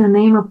 "Blessed be the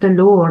name of the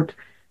Lord,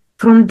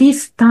 from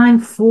this time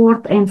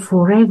forth and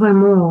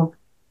forevermore,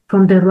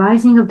 from the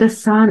rising of the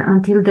sun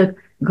until the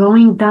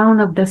going down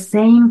of the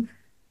same,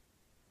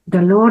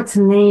 the Lord's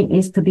name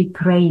is to be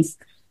praised.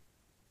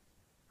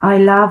 I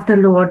love the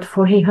Lord,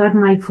 for he heard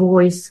my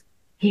voice.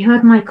 He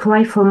heard my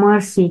cry for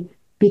mercy,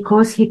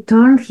 because he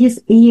turned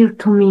his ear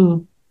to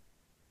me.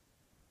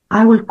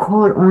 I will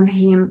call on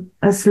him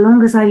as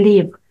long as I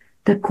live.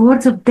 The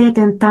cords of death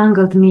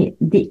entangled me.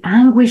 The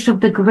anguish of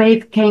the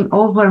grave came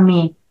over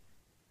me.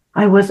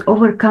 I was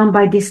overcome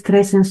by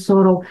distress and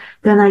sorrow.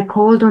 Then I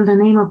called on the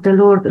name of the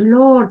Lord.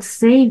 Lord,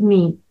 save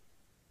me.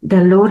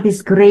 The Lord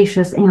is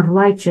gracious and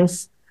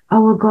righteous.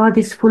 Our God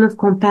is full of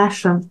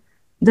compassion.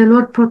 The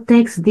Lord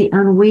protects the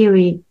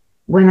unweary.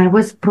 When I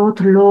was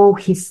brought low,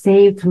 he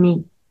saved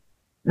me.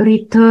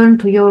 Return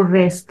to your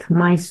rest,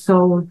 my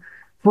soul,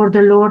 for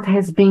the Lord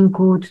has been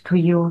good to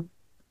you.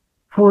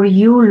 For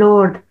you,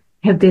 Lord,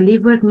 have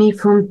delivered me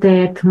from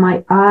death,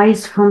 my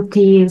eyes from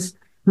tears,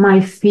 my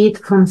feet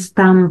from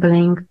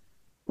stumbling."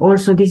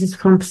 Also, this is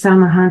from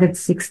Psalm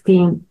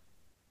 116.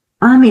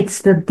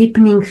 Amidst the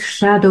deepening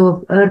shadow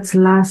of earth's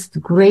last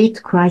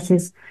great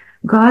crisis,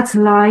 God's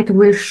light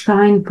will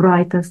shine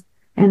brightest,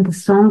 and the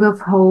song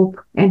of hope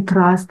and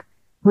trust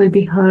will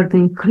be heard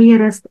in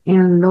clearest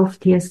and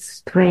loftiest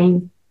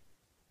strain.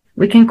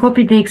 We can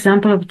copy the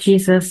example of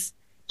Jesus,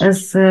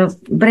 as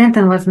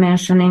Brenton was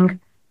mentioning.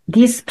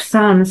 These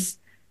psalms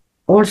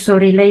also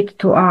relate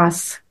to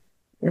us,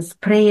 as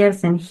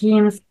prayers and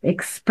hymns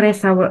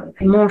express our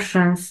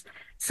emotions.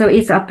 So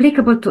it's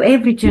applicable to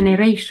every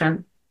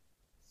generation.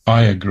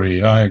 I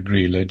agree,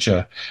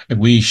 Ledger.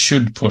 We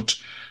should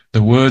put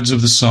the words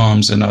of the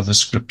Psalms and other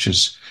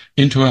scriptures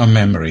into our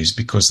memories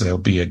because they'll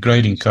be a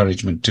great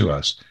encouragement to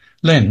us.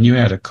 Len, you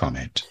had a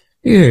comment.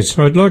 Yes,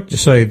 I'd like to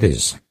say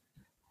this.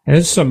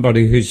 As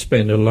somebody who's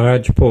spent a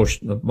large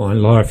portion of my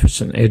life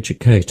as an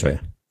educator,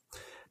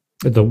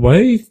 the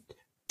way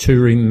to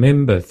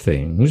remember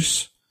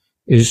things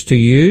is to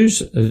use,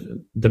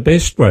 the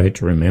best way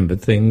to remember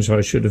things,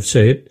 I should have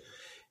said,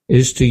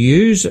 is to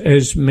use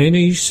as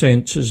many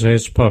senses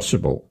as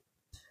possible.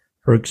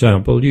 For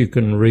example, you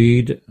can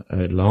read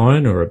a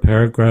line or a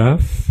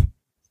paragraph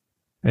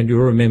and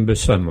you'll remember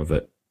some of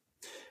it.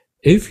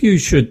 If you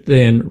should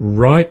then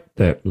write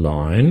that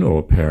line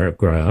or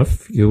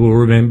paragraph, you will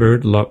remember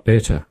it a lot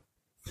better.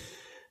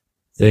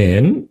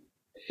 Then,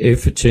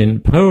 if it's in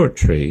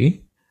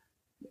poetry,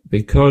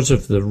 because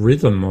of the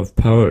rhythm of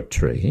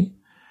poetry,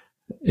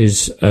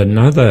 is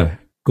another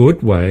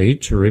good way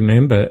to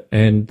remember,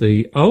 and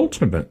the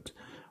ultimate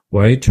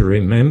way to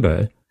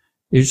remember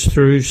is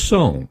through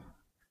song.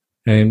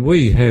 And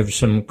we have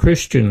some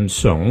Christian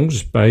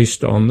songs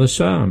based on the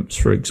Psalms.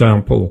 For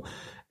example,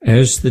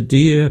 "As the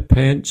deer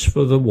pants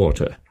for the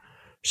water,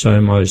 so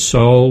my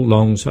soul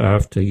longs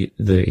after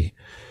thee."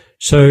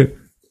 So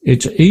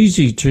it's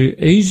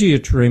easier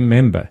to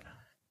remember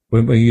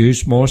when we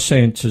use more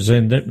senses,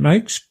 and it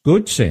makes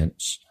good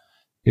sense.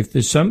 If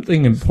there's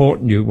something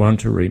important you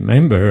want to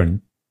remember,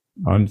 and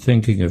I'm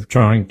thinking of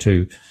trying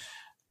to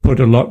put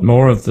a lot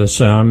more of the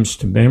Psalms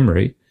to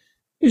memory,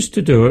 is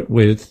to do it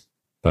with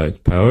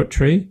both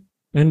poetry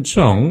and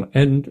song,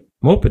 and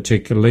more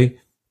particularly,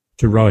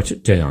 to write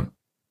it down.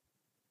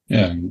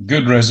 Yeah,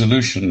 good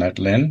resolution, that,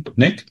 Len.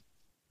 Nick?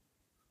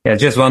 Yeah, I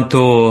just want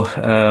to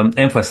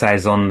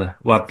emphasize on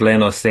what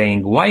Len was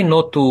saying. Why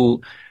not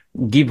to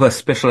give a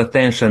special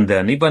attention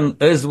then, even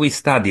as we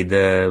study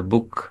the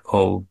book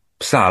of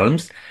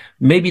Psalms,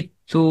 maybe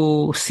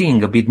to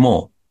sing a bit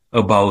more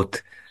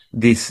about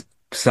these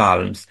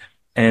Psalms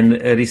and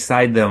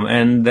recite them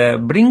and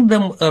bring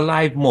them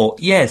alive more.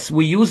 Yes,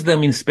 we use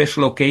them in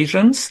special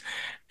occasions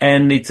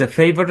and it's a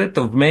favorite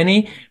of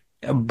many,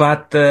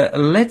 but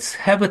let's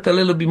have it a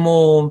little bit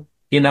more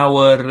in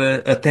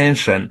our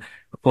attention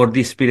for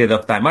this period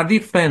of time. Our dear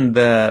friend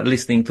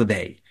listening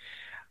today,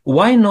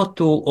 why not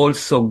to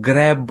also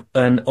grab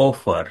an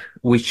offer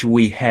which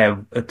we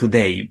have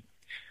today?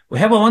 We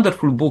have a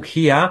wonderful book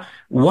here,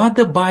 What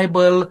the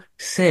Bible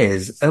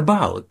Says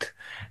About.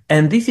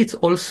 And this is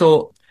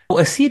also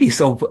a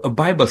series of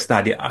Bible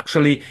study,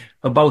 actually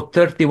about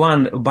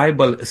 31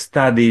 Bible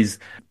studies,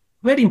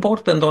 very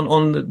important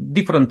on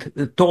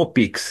different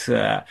topics.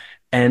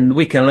 And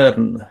we can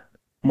learn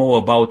more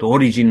about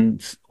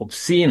origins of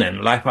sin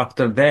and life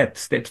after death,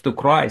 steps to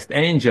Christ,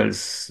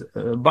 angels,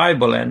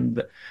 Bible,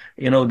 and,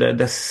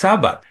 the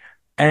Sabbath.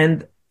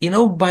 And,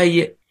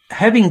 by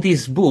having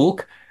this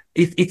book,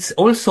 it's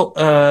also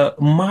a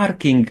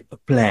marking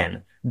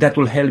plan that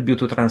will help you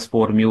to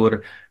transform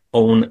your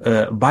own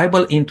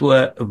Bible into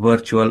a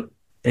virtual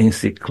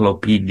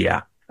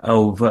encyclopedia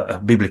of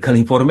biblical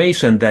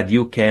information that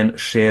you can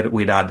share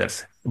with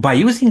others. By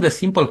using the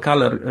simple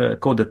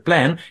color-coded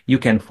plan, you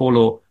can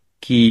follow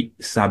key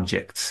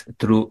subjects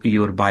through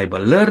your Bible,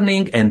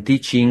 learning and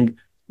teaching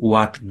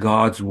what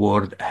God's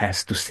Word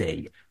has to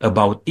say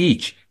about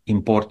each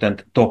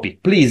important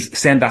topic. Please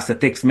send us a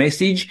text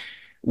message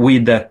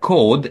with the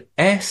code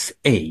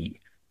SABS3.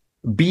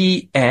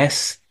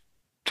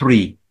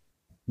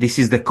 This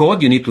is the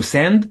code you need to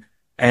send,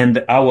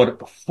 and our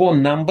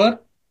phone number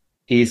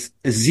is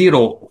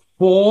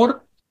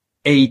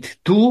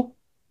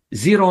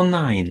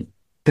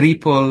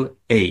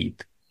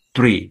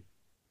 0482098883.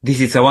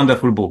 This is a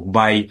wonderful book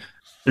by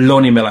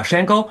Loni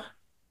Melashenko,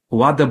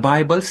 What the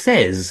Bible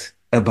Says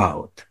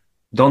About.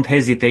 Don't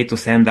hesitate to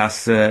send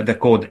us the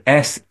code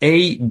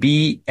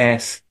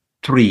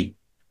SABS3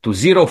 to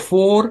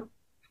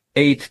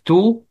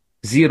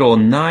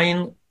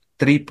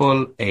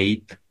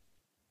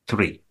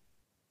 0482098883.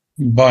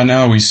 By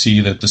now we see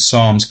that the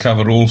Psalms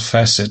cover all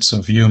facets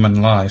of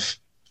human life.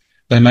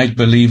 They make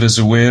believers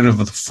aware of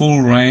the full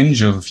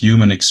range of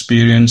human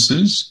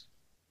experiences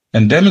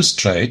and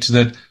demonstrate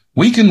that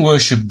we can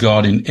worship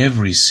God in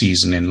every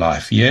season in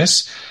life,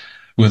 yes,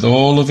 with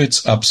all of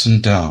its ups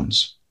and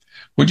downs.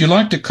 Would you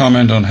like to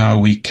comment on how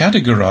we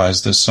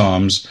categorize the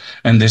Psalms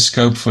and their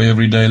scope for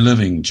everyday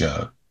living,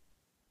 Joe?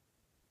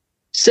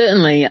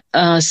 Certainly.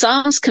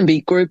 Psalms can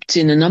be grouped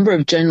in a number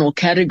of general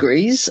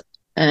categories,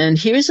 and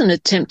here is an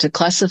attempt to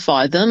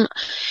classify them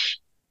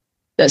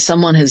that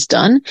someone has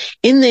done.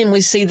 In them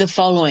we see the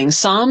following: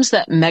 Psalms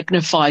that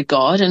magnify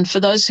God. And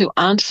for those who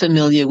aren't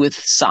familiar with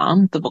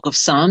Psalm, the book of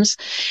Psalms,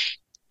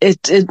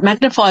 it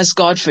magnifies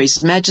God for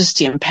his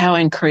majesty and power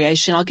in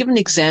creation. I'll give an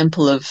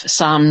example of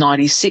Psalm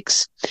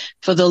 96.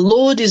 For the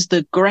Lord is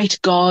the great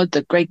God,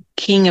 the great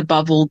King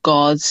above all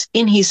gods.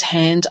 In his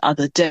hand are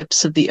the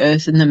depths of the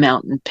earth and the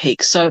mountain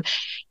peaks. So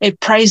it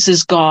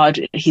praises God,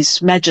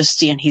 his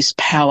majesty and his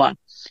power.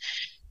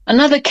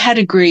 Another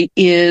category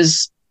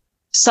is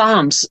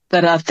Psalms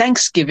that are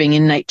thanksgiving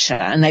in nature,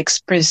 and they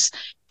express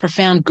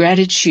profound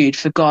gratitude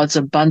for God's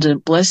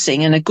abundant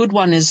blessing. And a good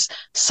one is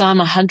Psalm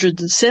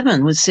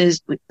 107, which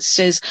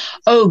says,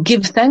 "Oh,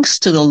 give thanks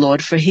to the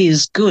Lord, for he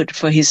is good,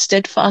 for his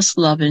steadfast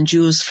love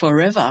endures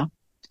forever."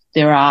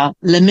 There are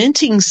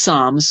lamenting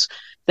psalms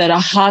that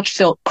are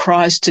heartfelt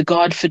cries to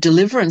God for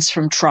deliverance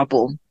from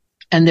trouble.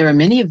 And there are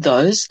many of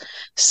those.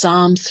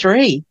 Psalm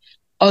 3,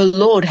 "O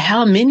Lord,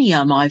 how many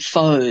are my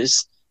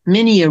foes?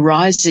 Many are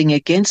rising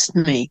against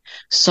me."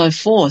 So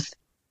forth.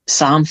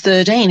 Psalm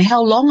 13,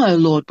 "How long, O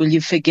Lord, will you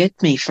forget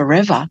me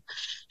forever?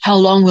 How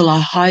long will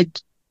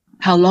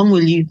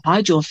you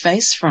hide your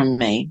face from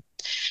me?"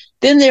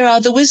 Then there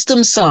are the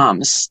wisdom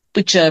psalms,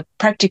 which are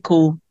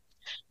practical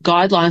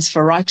guidelines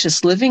for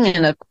righteous living.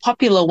 And a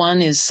popular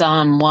one is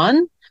Psalm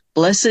 1,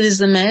 "Blessed is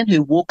the man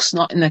who walks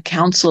not in the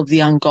counsel of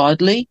the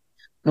ungodly,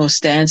 nor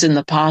stands in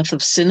the path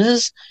of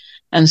sinners,"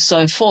 and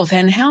so forth.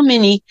 And how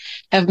many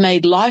have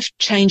made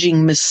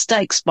life-changing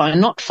mistakes by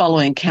not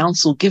following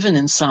counsel given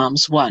in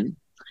Psalms 1?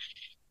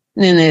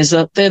 And then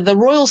they're the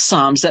royal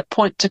psalms that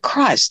point to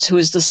Christ, who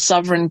is the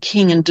sovereign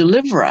king and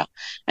deliverer,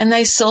 and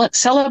they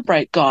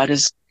celebrate God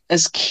as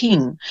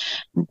king.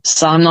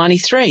 Psalm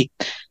 93,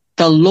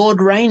 "The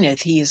Lord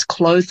reigneth, he is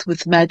clothed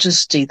with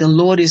majesty. The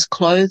Lord is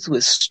clothed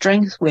with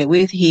strength,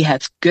 wherewith he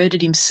hath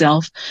girded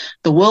himself.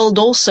 The world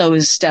also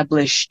is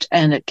established,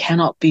 and it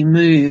cannot be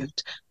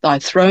moved. Thy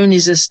throne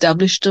is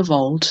established of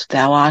old,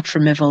 thou art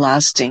from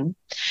everlasting."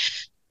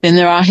 Then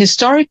there are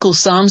historical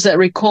psalms that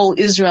recall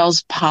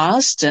Israel's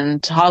past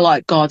and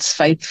highlight God's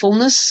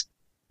faithfulness.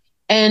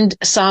 And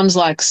psalms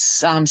like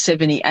Psalm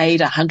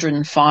 78,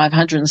 105,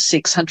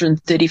 106,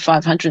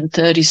 135,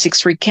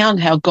 136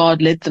 recount how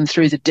God led them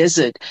through the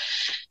desert.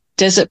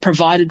 Desert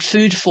provided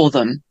food for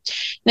them.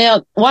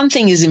 Now, one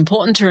thing is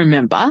important to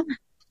remember,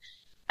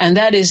 and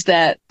that is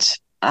that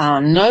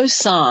no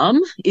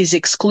psalm is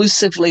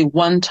exclusively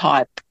one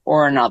type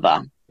or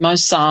another.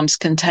 Most psalms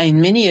contain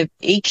many of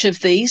each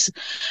of these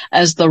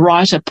as the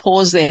writer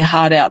pours their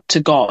heart out to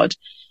God.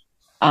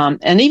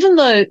 And even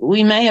though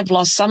we may have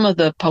lost some of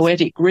the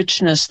poetic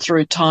richness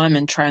through time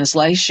and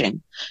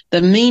translation,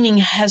 the meaning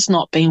has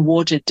not been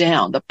watered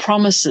down. The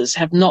promises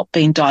have not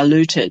been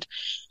diluted.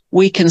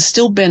 We can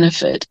still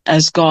benefit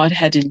as God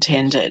had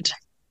intended.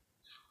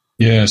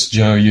 Yes,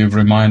 Joe, you've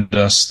reminded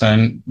us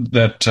then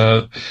that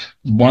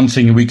one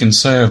thing we can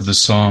say of the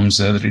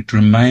Psalms is that it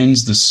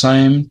remains the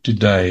same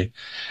today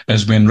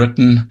as when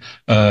written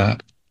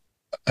and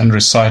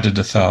recited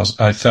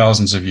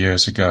thousands of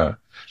years ago.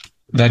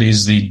 That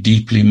is the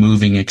deeply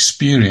moving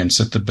experience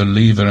that the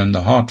believer and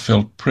the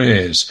heartfelt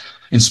prayers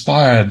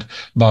inspired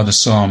by the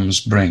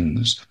Psalms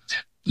brings.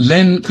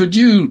 Len, could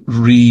you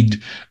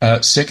read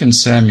 2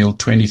 Samuel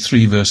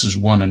 23 verses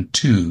 1 and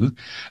 2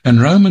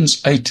 and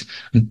Romans 8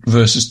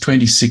 verses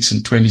 26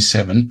 and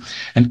 27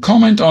 and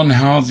comment on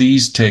how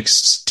these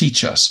texts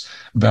teach us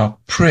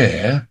about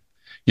prayer,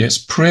 yes,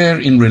 prayer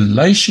in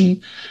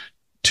relation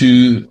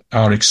to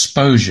our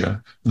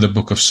exposure to the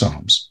book of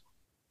Psalms?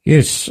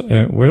 Yes,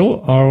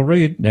 Will, I'll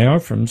read now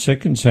from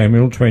 2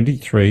 Samuel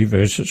 23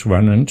 verses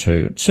 1 and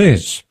 2. It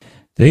says,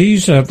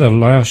 "These are the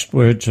last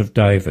words of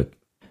David,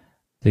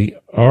 the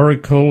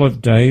oracle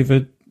of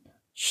David,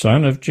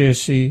 son of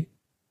Jesse,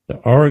 the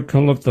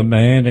oracle of the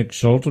man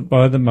exalted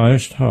by the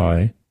Most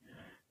High,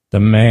 the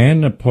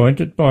man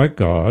appointed by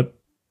God,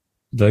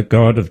 the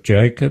God of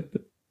Jacob,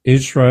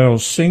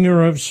 Israel's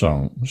singer of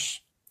songs.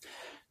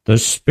 The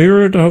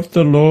Spirit of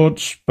the Lord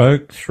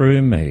spoke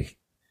through me.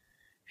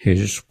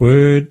 His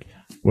word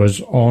was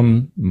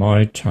on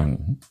my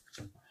tongue."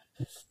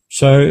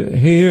 So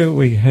here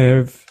we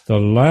have the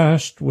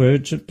last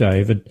words of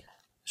David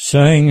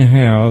saying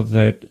how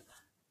that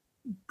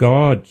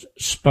God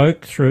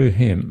spoke through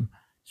him,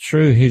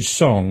 through his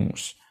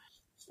songs,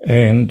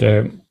 and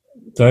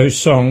those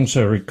songs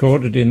are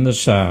recorded in the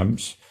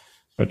Psalms,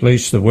 at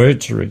least the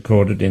words are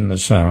recorded in the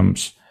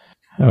Psalms,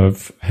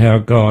 of how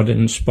God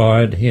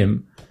inspired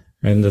him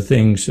and the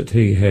things that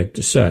he had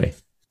to say.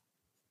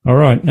 All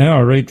right, now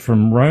I read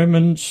from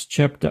Romans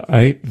chapter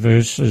 8,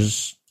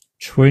 verses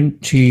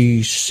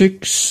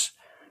 26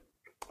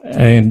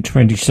 and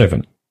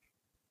 27.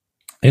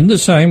 "In the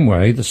same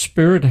way, the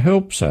Spirit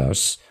helps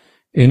us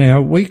in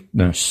our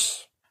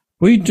weakness.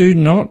 We do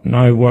not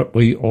know what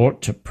we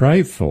ought to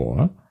pray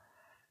for,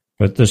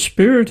 but the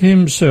Spirit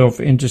himself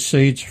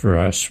intercedes for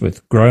us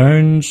with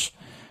groans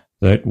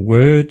that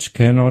words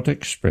cannot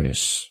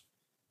express.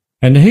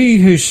 And he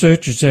who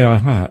searches our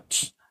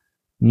hearts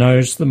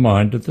knows the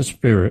mind of the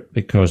Spirit,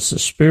 because the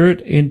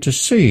Spirit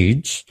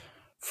intercedes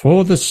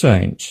for the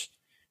saints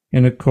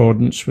in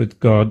accordance with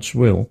God's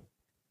will."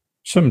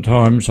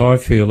 Sometimes I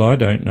feel I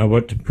don't know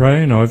what to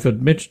pray, and I've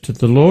admitted to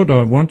the Lord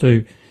I want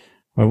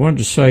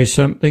to say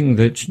something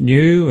that's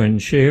new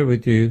and share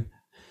with you,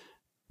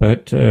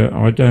 but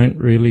I don't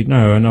really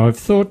know. And I've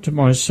thought to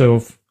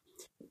myself,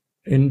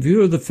 in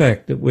view of the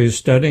fact that we're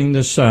studying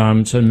the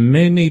Psalms and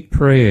many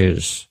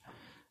prayers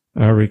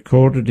are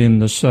recorded in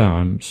the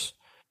Psalms,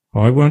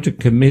 I want to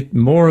commit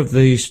more of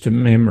these to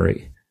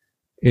memory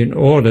in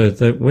order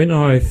that when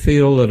I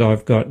feel that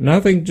I've got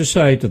nothing to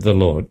say to the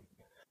Lord,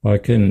 I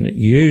can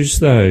use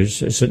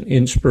those as an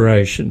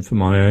inspiration for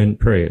my own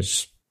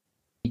prayers.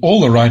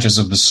 All the writers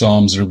of the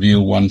Psalms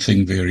reveal one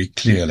thing very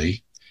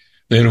clearly: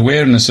 their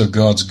awareness of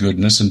God's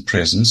goodness and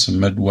presence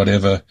amid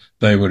whatever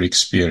they were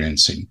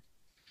experiencing.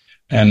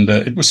 And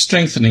it was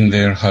strengthening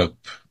their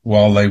hope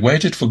while they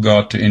waited for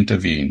God to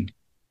intervene,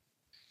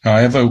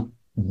 however,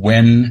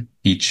 when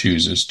he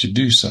chooses to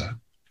do so.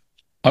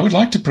 I would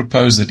like to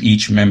propose that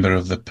each member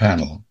of the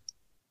panel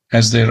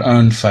has their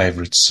own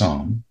favorite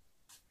psalm,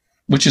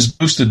 which has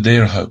boosted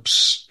their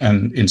hopes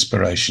and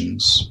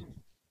inspirations,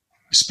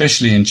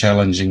 especially in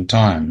challenging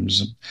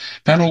times.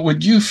 Panel,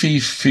 would you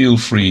feel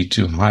free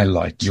to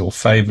highlight your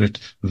favorite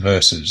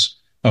verses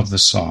of the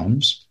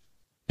Psalms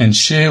and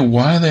share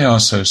why they are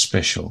so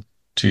special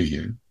to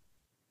you?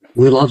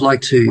 Well, I'd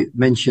like to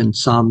mention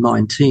Psalm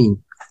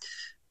 19,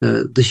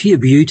 the sheer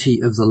beauty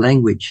of the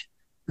language,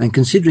 and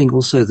considering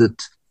also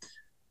that,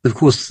 of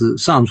course, the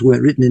Psalms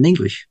weren't written in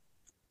English,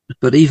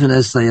 but even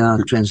as they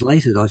are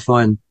translated, I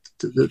find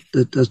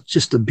that that's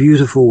just a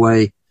beautiful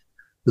way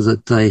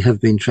that they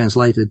have been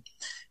translated.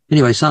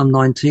 Anyway, Psalm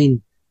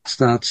 19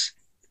 starts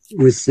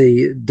with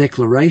the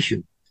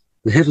declaration.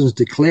 The heavens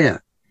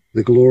declare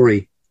the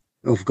glory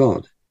of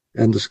God,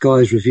 and the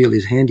skies reveal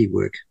his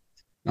handiwork.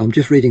 I'm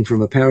just reading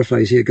from a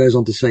paraphrase here. It goes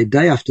on to say,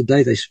 day after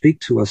day they speak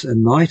to us,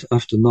 and night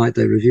after night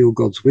they reveal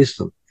God's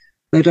wisdom.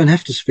 They don't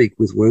have to speak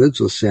with words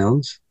or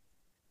sounds,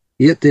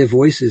 yet their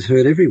voice is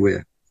heard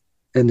everywhere,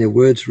 and their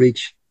words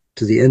reach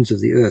to the ends of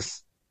the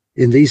earth.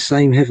 In these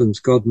same heavens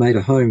God made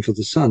a home for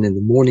the sun. In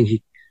the morning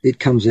it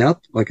comes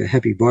out like a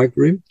happy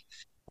bridegroom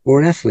or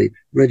an athlete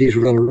ready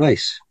to run a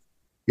race.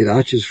 It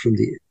arches from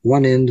the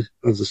one end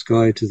of the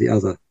sky to the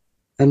other,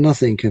 and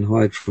nothing can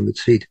hide from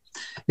its heat.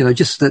 You know,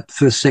 just that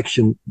first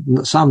section,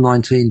 Psalm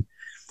 19,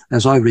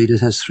 as I read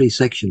it, has three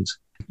sections.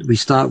 We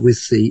start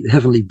with the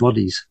heavenly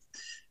bodies,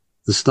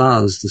 the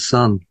stars, the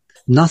sun.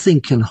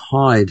 Nothing can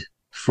hide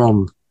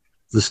from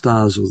the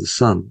stars or the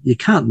sun. You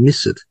can't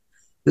miss it.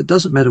 It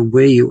doesn't matter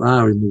where you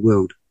are in the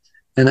world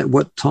and at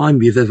what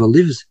time you've ever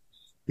lived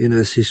in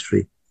Earth's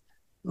history.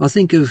 I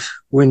think of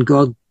when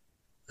God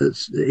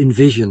in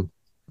vision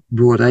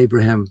brought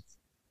Abraham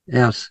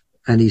out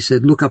and he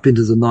said, look up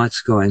into the night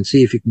sky and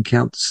see if you can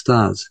count the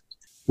stars.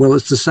 Well,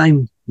 it's the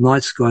same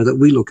night sky that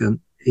we look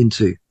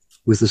into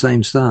with the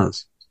same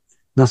stars.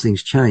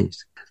 Nothing's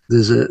changed.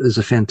 There's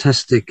a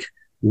fantastic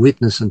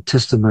witness and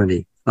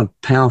testimony, a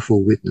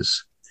powerful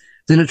witness.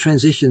 Then it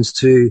transitions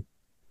to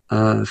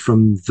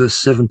from verse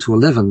 7 to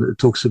 11, it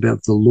talks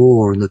about the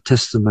law and the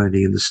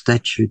testimony and the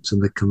statutes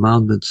and the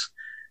commandments,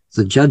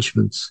 the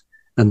judgments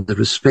and the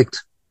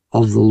respect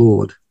of the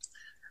Lord.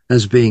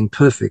 as being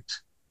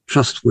perfect,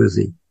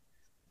 trustworthy,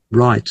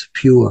 right,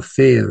 pure,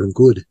 fair, and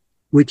good,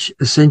 which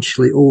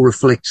essentially all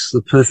reflects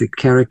the perfect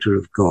character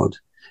of God.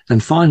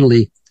 And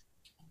finally,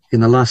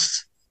 in the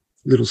last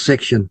little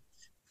section,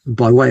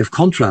 by way of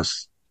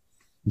contrast,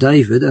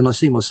 David, and I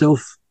see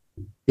myself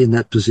in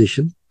that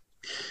position,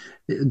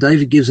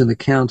 David gives an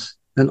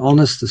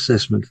honest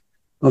assessment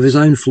of his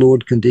own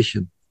flawed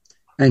condition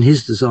and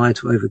his desire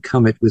to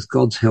overcome it with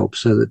God's help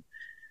so that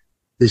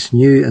this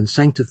new and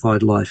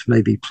sanctified life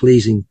may be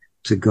pleasing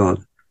to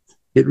God.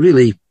 It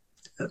really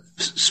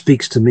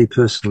speaks to me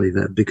personally,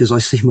 that, because I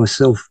see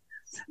myself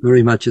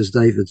very much as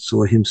David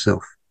saw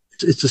himself.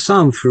 It's a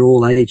psalm for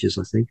all ages,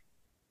 I think.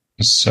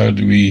 So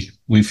do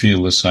we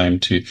feel the same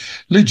too.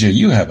 Lydia,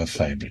 you have a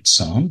favourite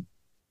psalm.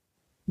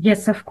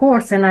 Yes, of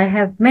course, and I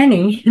have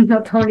many,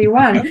 not only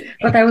one,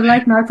 but I would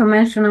like now to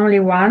mention only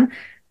one.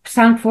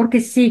 Psalm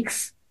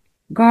 46.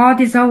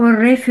 God is our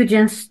refuge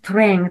and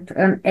strength,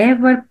 an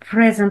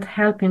ever-present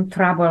help in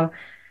trouble.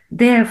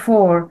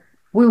 Therefore,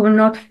 we will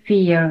not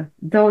fear,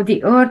 though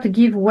the earth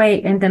give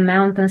way and the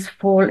mountains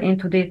fall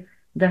into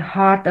the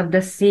heart of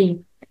the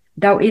sea,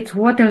 though its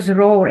waters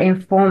roar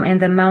and foam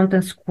and the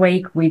mountains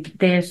quake with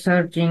their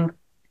surging.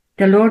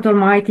 The Lord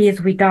Almighty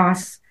is with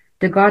us.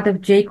 The God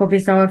of Jacob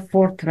is our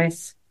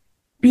fortress.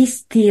 Be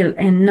still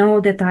and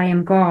know that I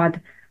am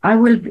God. I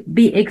will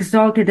be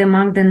exalted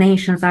among the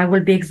nations. I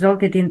will be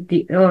exalted in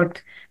the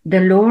earth.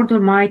 The Lord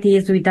Almighty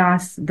is with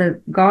us.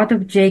 The God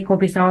of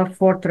Jacob is our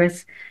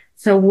fortress.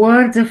 So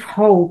words of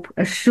hope,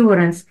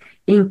 assurance,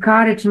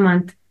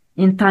 encouragement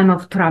in time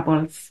of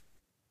troubles.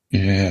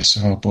 Yes,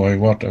 oh boy,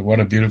 what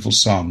a beautiful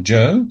psalm.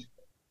 Joe?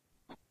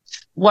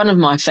 One of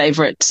my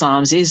favourite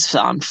psalms is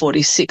Psalm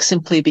 46,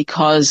 simply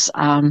because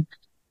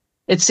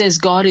it says,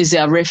 God is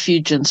our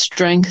refuge and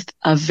strength,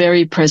 a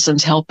very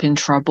present help in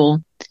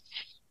trouble.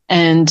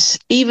 And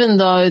even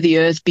though the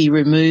earth be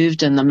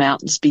removed and the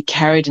mountains be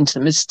carried into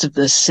the midst of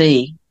the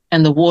sea,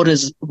 and the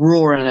waters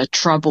roar and a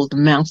troubled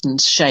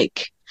mountains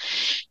shake,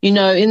 you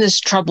know, in this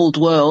troubled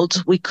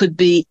world, we could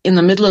be in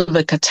the middle of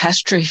a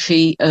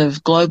catastrophe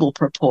of global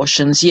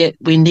proportions, yet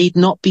we need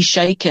not be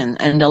shaken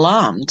and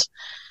alarmed,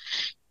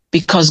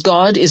 because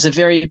God is a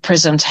very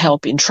present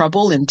help in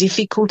trouble, in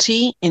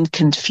difficulty, in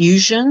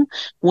confusion,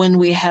 when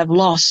we have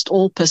lost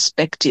all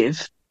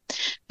perspective.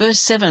 Verse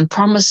 7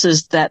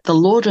 promises that the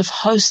Lord of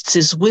hosts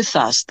is with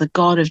us. The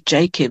God of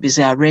Jacob is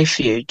our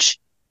refuge.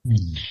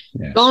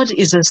 Yes. God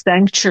is a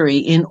sanctuary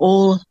in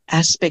all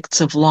aspects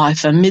of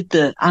life amid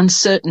the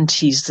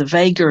uncertainties, the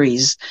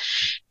vagaries.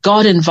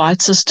 God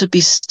invites us to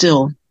be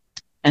still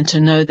and to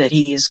know that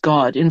he is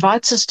God.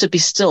 Invites us to be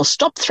still.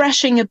 Stop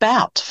thrashing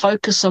about.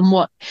 Focus on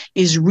what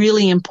is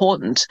really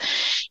important.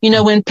 You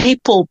know, when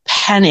people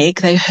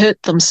panic, they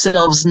hurt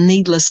themselves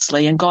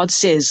needlessly, and God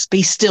says,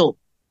 be still.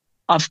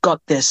 I've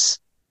got this.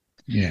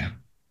 Yeah.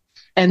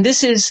 And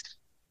this is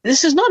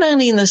not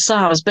only in the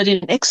Psalms, but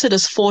in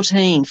Exodus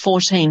 14,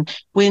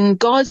 when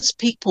God's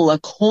people are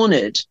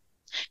cornered,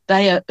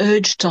 they are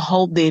urged to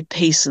hold their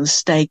peace and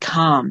stay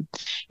calm.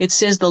 It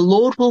says, the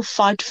Lord will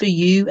fight for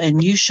you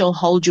and you shall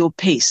hold your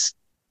peace.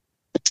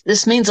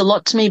 This means a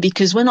lot to me,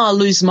 because when I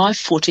lose my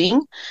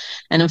footing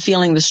and I'm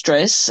feeling the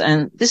stress,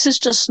 and this is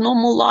just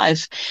normal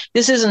life,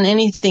 this isn't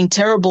anything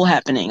terrible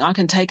happening, I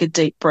can take a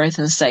deep breath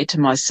and say to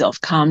myself,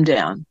 calm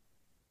down.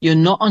 You're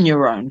not on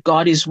your own.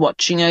 God is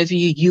watching over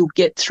you. You'll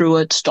get through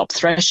it. Stop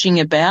thrashing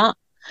about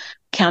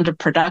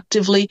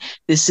counterproductively.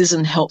 This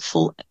isn't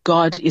helpful.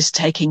 God is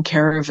taking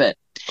care of it.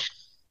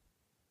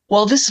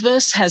 While this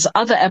verse has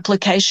other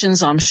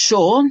applications, I'm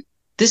sure,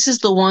 this is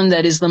the one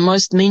that is the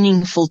most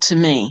meaningful to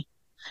me.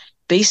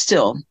 Be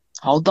still,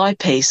 hold thy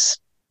peace,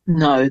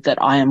 know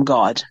that I am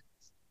God.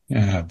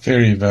 Yeah,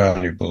 very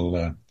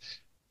valuable.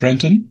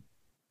 Brenton?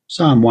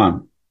 Psalm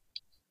 1.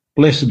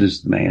 Blessed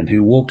is the man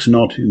who walks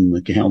not in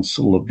the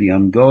counsel of the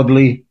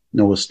ungodly,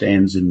 nor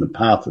stands in the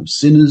path of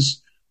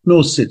sinners,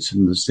 nor sits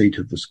in the seat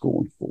of the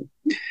scornful.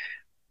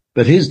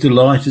 But his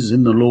delight is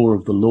in the law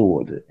of the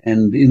Lord,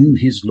 and in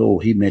his law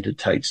he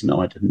meditates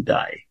night and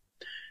day.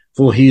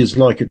 For he is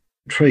like a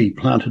tree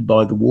planted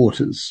by the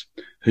waters,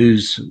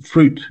 whose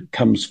fruit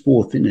comes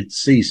forth in its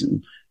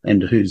season,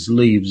 and whose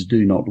leaves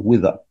do not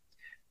wither.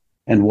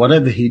 And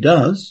whatever he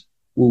does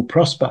will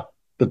prosper,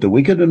 but the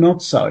wicked are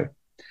not so.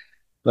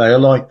 They are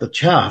like the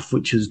chaff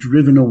which is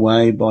driven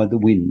away by the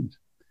wind.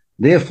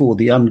 Therefore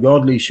the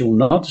ungodly shall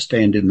not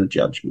stand in the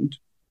judgment,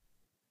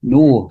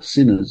 nor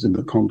sinners in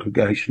the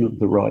congregation of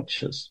the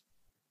righteous.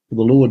 For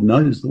the Lord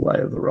knows the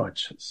way of the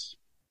righteous,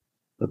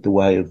 but the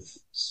way of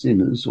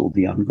sinners or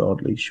the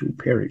ungodly shall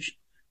perish.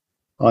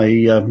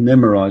 I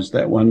memorized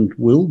that one,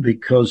 Will,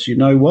 because you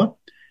know what?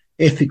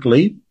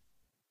 Ethically,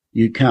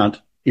 you can't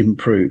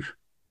improve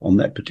on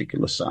that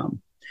particular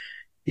psalm.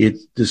 It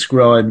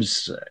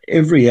describes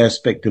every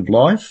aspect of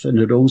life, and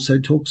it also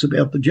talks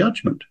about the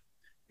judgment.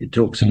 It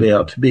talks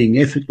about being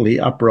ethically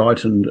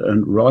upright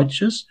and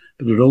righteous,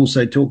 but it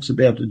also talks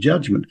about the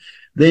judgment.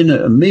 Then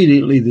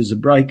immediately there's a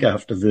break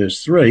after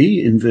verse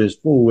 3 in verse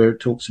 4 where it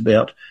talks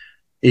about,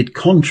 it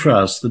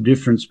contrasts the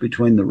difference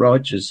between the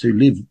righteous who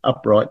live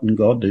upright and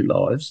godly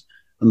lives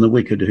and the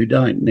wicked who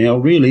don't. Now,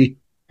 really,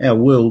 our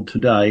world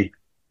today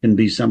can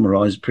be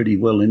summarized pretty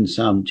well in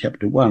Psalm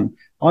chapter 1.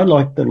 I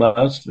like the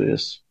last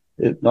verse.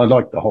 I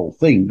like the whole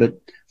thing, but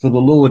for the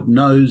Lord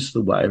knows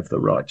the way of the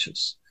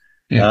righteous.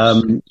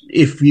 Yes.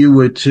 If you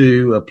were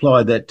to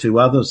apply that to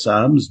other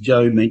Psalms,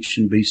 Joe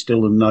mentioned, be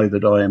still and know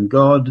that I am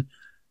God.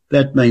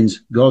 That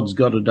means God's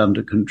got it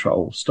under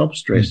control. Stop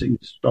stressing,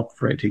 stop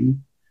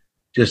fretting.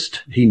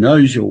 Just, he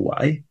knows your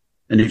way.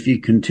 And if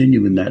you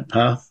continue in that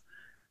path,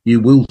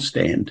 you will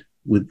stand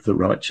with the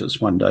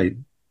righteous one day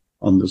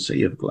on the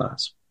sea of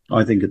glass.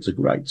 I think it's a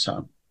great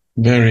psalm.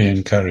 Very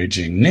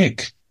encouraging.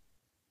 Nick?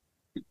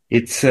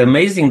 It's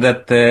amazing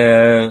that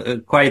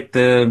quite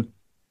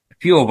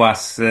few of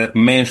us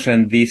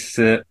mention this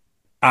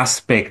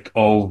aspect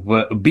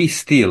of be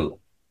still.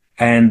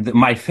 And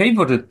my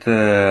favorite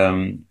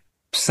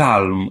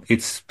psalm,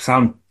 it's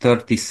Psalm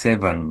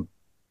 37.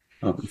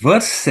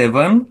 Verse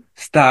 7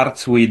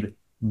 starts with,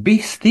 be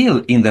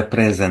still in the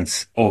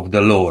presence of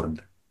the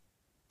Lord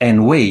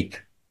and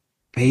wait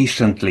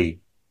patiently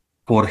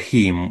for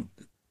him.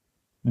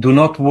 Do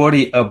not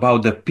worry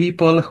about the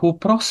people who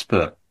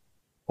prosper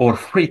or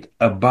fret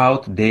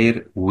about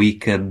their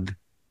wicked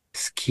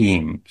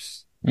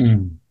schemes.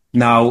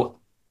 Now,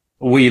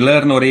 we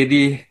learn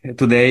already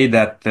today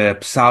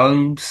that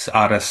psalms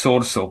are a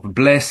source of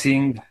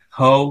blessing,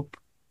 hope,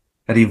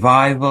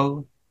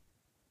 revival,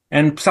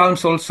 and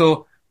psalms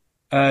also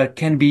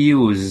can be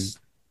used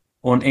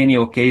on any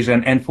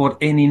occasion and for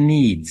any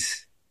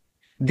needs.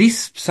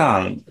 This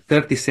Psalm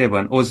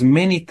 37 was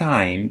many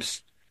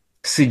times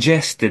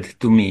suggested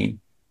to me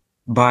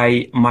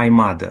by my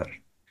mother,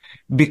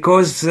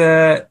 because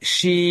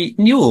she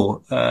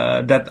knew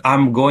that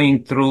I'm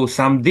going through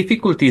some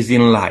difficulties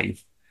in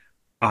life.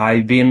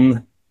 I've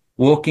been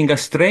walking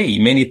astray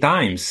many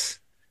times,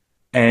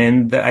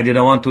 and I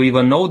didn't want to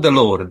even know the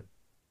Lord.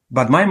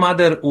 But my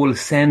mother will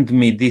send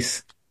me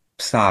this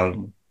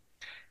psalm.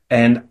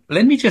 And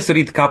let me just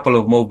read a couple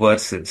of more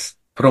verses.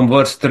 From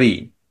verse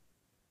 3,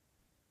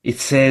 it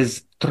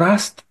says,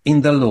 trust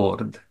in the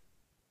Lord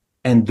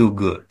and do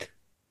good.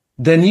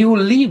 Then you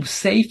live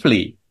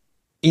safely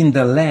in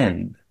the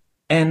land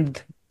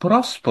and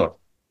prosper.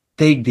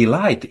 Take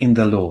delight in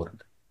the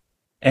Lord,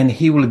 and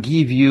he will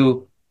give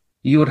you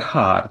your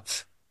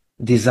heart's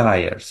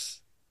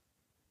desires.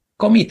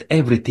 Commit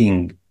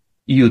everything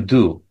you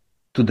do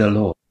to the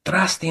Lord.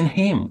 Trust in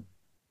him,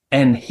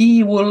 and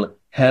he will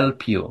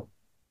help you.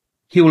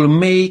 He will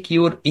make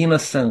your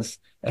innocence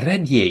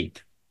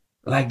radiate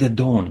like the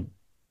dawn,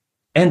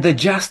 and the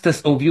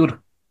justice of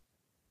your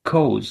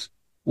cause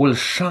will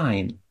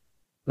shine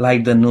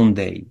like the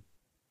noonday.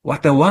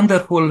 What a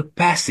wonderful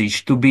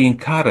passage to be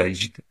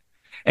encouraged,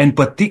 and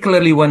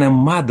particularly when a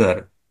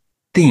mother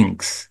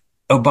thinks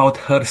about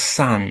her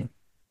son,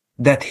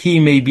 that he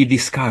may be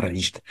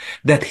discouraged,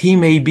 that he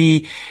may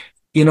be,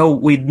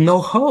 with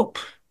no hope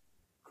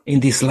in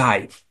this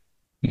life.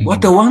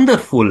 What a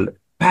wonderful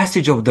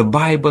passage of the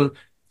Bible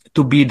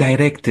to be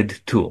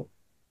directed to.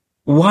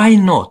 Why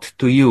not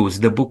to use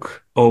the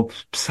book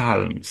of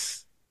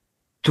Psalms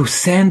to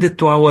send it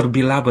to our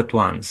beloved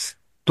ones,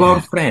 to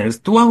our friends,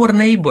 to our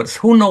neighbors,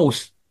 who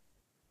knows,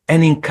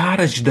 and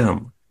encourage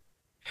them?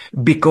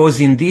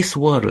 Because in this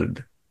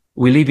world,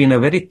 we live in a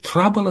very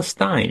troublous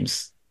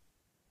times.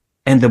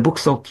 And the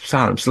books of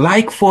Psalms,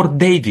 like for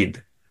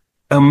David,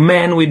 a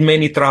man with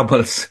many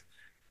troubles,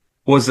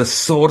 was a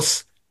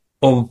source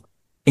of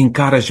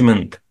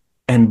encouragement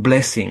and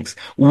blessings.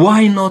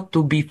 Why not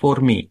to be for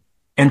me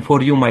and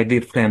for you, my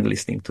dear friend,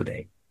 listening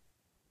today?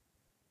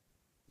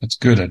 That's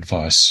good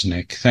advice,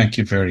 Nick. Thank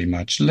you very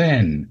much.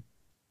 Len?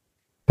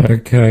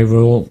 Okay,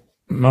 well,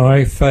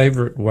 my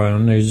favourite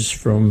one is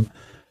from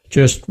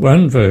just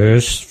one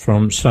verse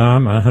from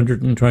Psalm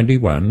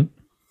 121,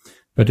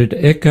 but it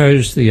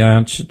echoes the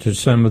answer to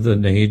some of the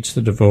needs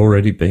that have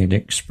already been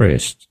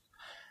expressed.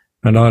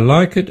 And I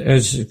like it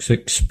as it's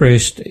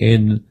expressed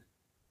in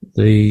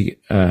the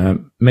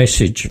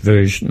Message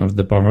version of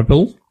the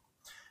Bible.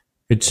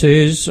 It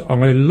says,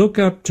 I look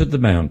up to the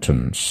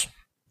mountains.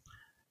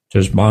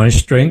 Does my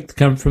strength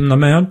come from the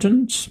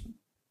mountains?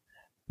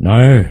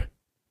 No.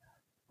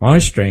 My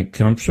strength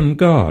comes from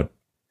God,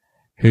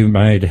 who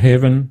made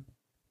heaven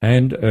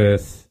and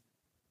earth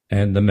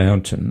and the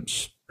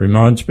mountains.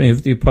 Reminds me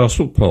of the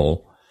Apostle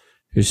Paul,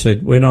 who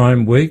said, when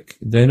I'm weak,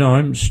 then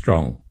I'm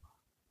strong,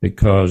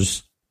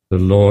 because the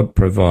Lord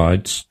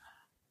provides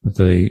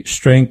the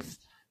strength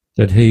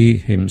that he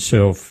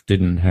himself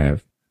didn't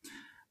have.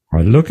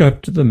 I look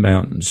up to the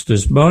mountains.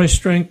 Does my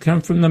strength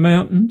come from the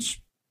mountains?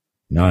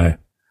 No.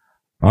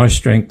 My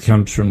strength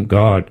comes from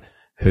God,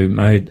 who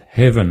made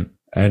heaven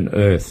and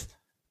earth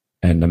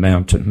and the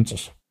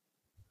mountains.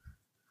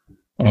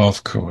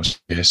 Of course,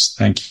 yes.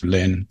 Thank you,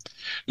 Len.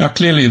 Now,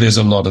 clearly there's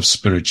a lot of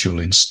spiritual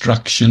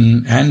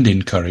instruction and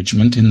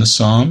encouragement in the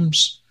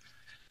Psalms.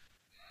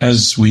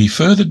 As we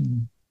further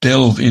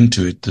delve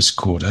into it this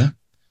quarter,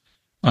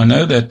 I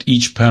know that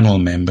each panel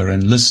member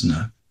and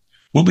listener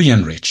will be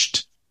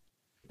enriched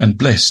and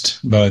blessed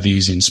by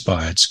these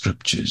inspired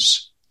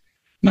scriptures.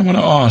 And I want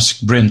to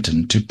ask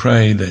Brenton to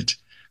pray that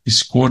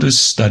this quarter's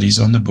studies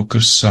on the book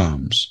of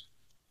Psalms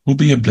will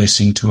be a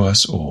blessing to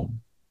us all.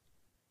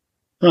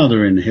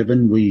 Father in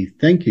heaven, we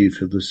thank you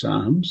for the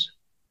Psalms.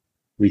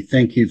 We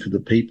thank you for the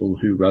people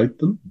who wrote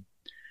them.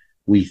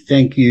 We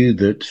thank you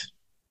that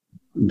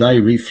they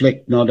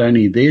reflect not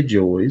only their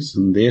joys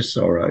and their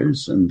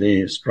sorrows and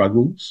their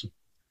struggles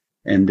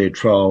and their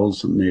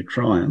trials and their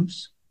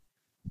triumphs,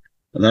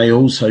 they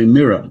also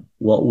mirror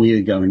what we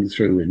are going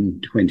through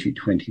in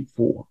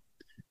 2024.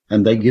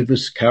 And they give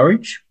us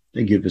courage,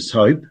 they give us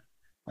hope,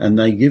 and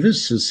they give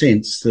us a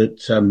sense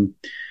that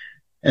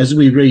as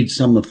we read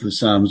some of the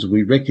Psalms,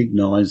 we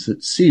recognize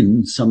that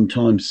sin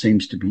sometimes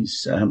seems to be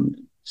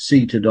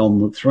seated on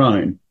the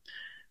throne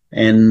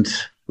and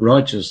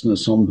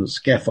righteousness on the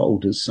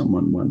scaffold, as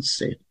someone once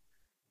said.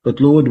 But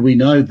Lord, we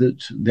know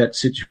that that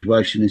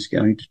situation is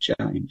going to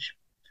change.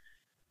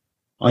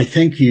 I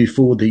thank you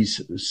for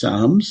these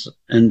Psalms,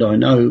 and I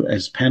know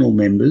as panel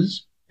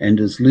members and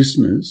as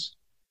listeners,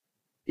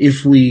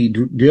 if we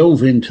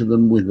delve into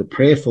them with a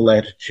prayerful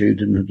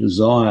attitude and a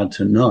desire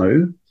to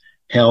know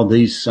how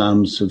these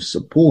Psalms have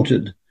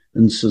supported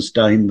and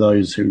sustained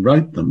those who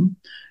wrote them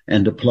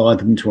and apply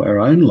them to our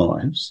own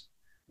lives,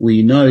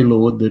 we know,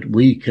 Lord, that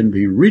we can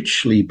be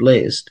richly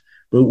blessed,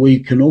 but we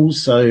can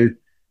also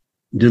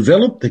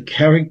develop the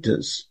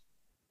characters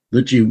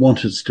that you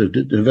want us to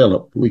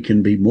develop. We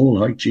can be more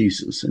like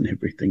Jesus in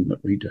everything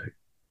that we do.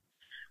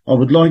 I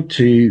would like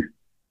to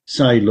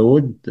say,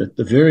 Lord, that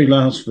the very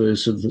last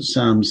verse of the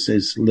Psalm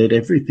says, "Let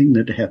everything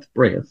that hath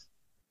breath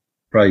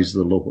praise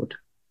the Lord."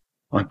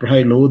 I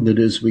pray, Lord, that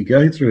as we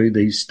go through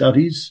these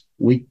studies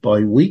week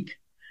by week,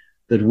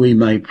 that we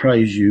may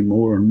praise you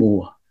more and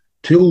more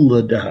till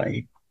the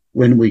day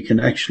when we can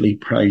actually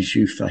praise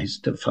you face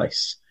to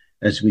face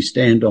as we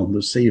stand on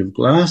the sea of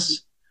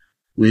glass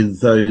with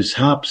those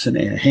harps in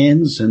our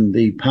hands and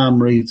the palm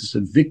wreaths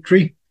of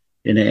victory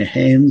in our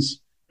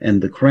hands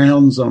and the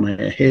crowns on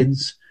our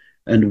heads,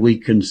 and we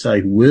can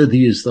say,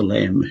 "Worthy is the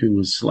Lamb who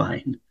was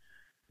slain,"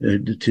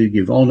 to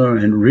give honour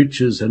and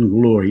riches and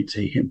glory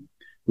to him.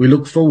 We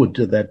look forward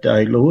to that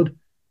day, Lord.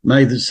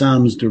 May the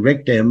Psalms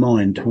direct our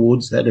mind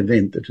towards that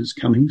event that is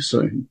coming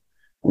soon.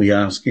 We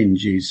ask in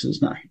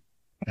Jesus' name.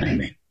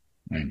 Amen.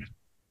 Amen.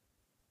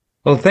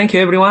 Well, thank you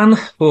everyone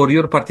for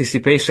your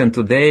participation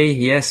today.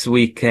 Yes,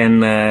 we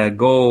can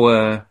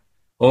go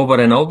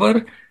over and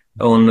over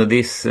on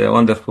this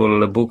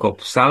wonderful book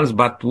of Psalms,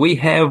 but we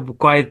have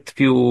quite a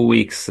few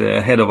weeks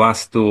ahead of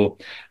us to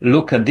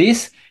look at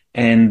this.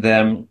 And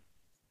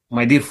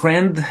my dear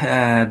friend,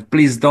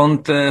 please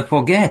don't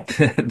forget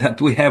that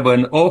we have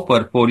an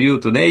offer for you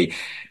today,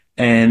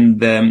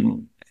 and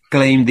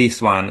claim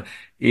this one.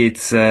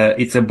 It's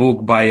a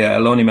book by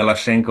Aloni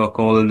Melashenko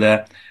called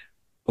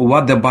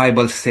What the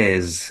Bible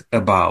Says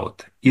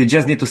About. You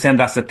just need to send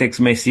us a text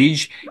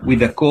message with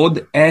the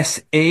code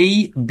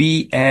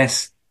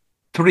SABS3.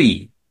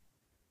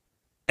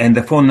 And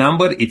the phone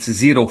number, it's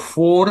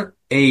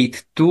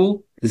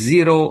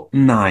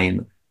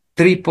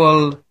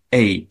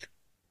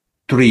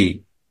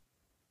 0482098883.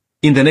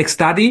 In the next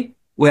study,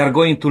 we are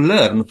going to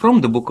learn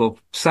from the book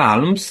of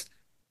Psalms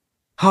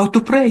how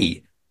to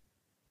pray.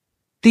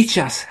 Teach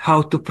us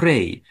how to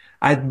pray.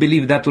 I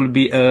believe that will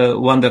be a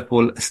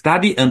wonderful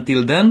study.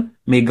 Until then,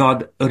 may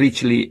God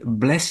richly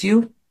bless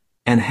you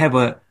and have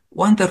a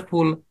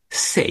wonderful,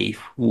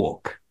 safe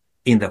walk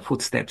in the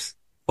footsteps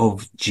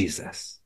of Jesus.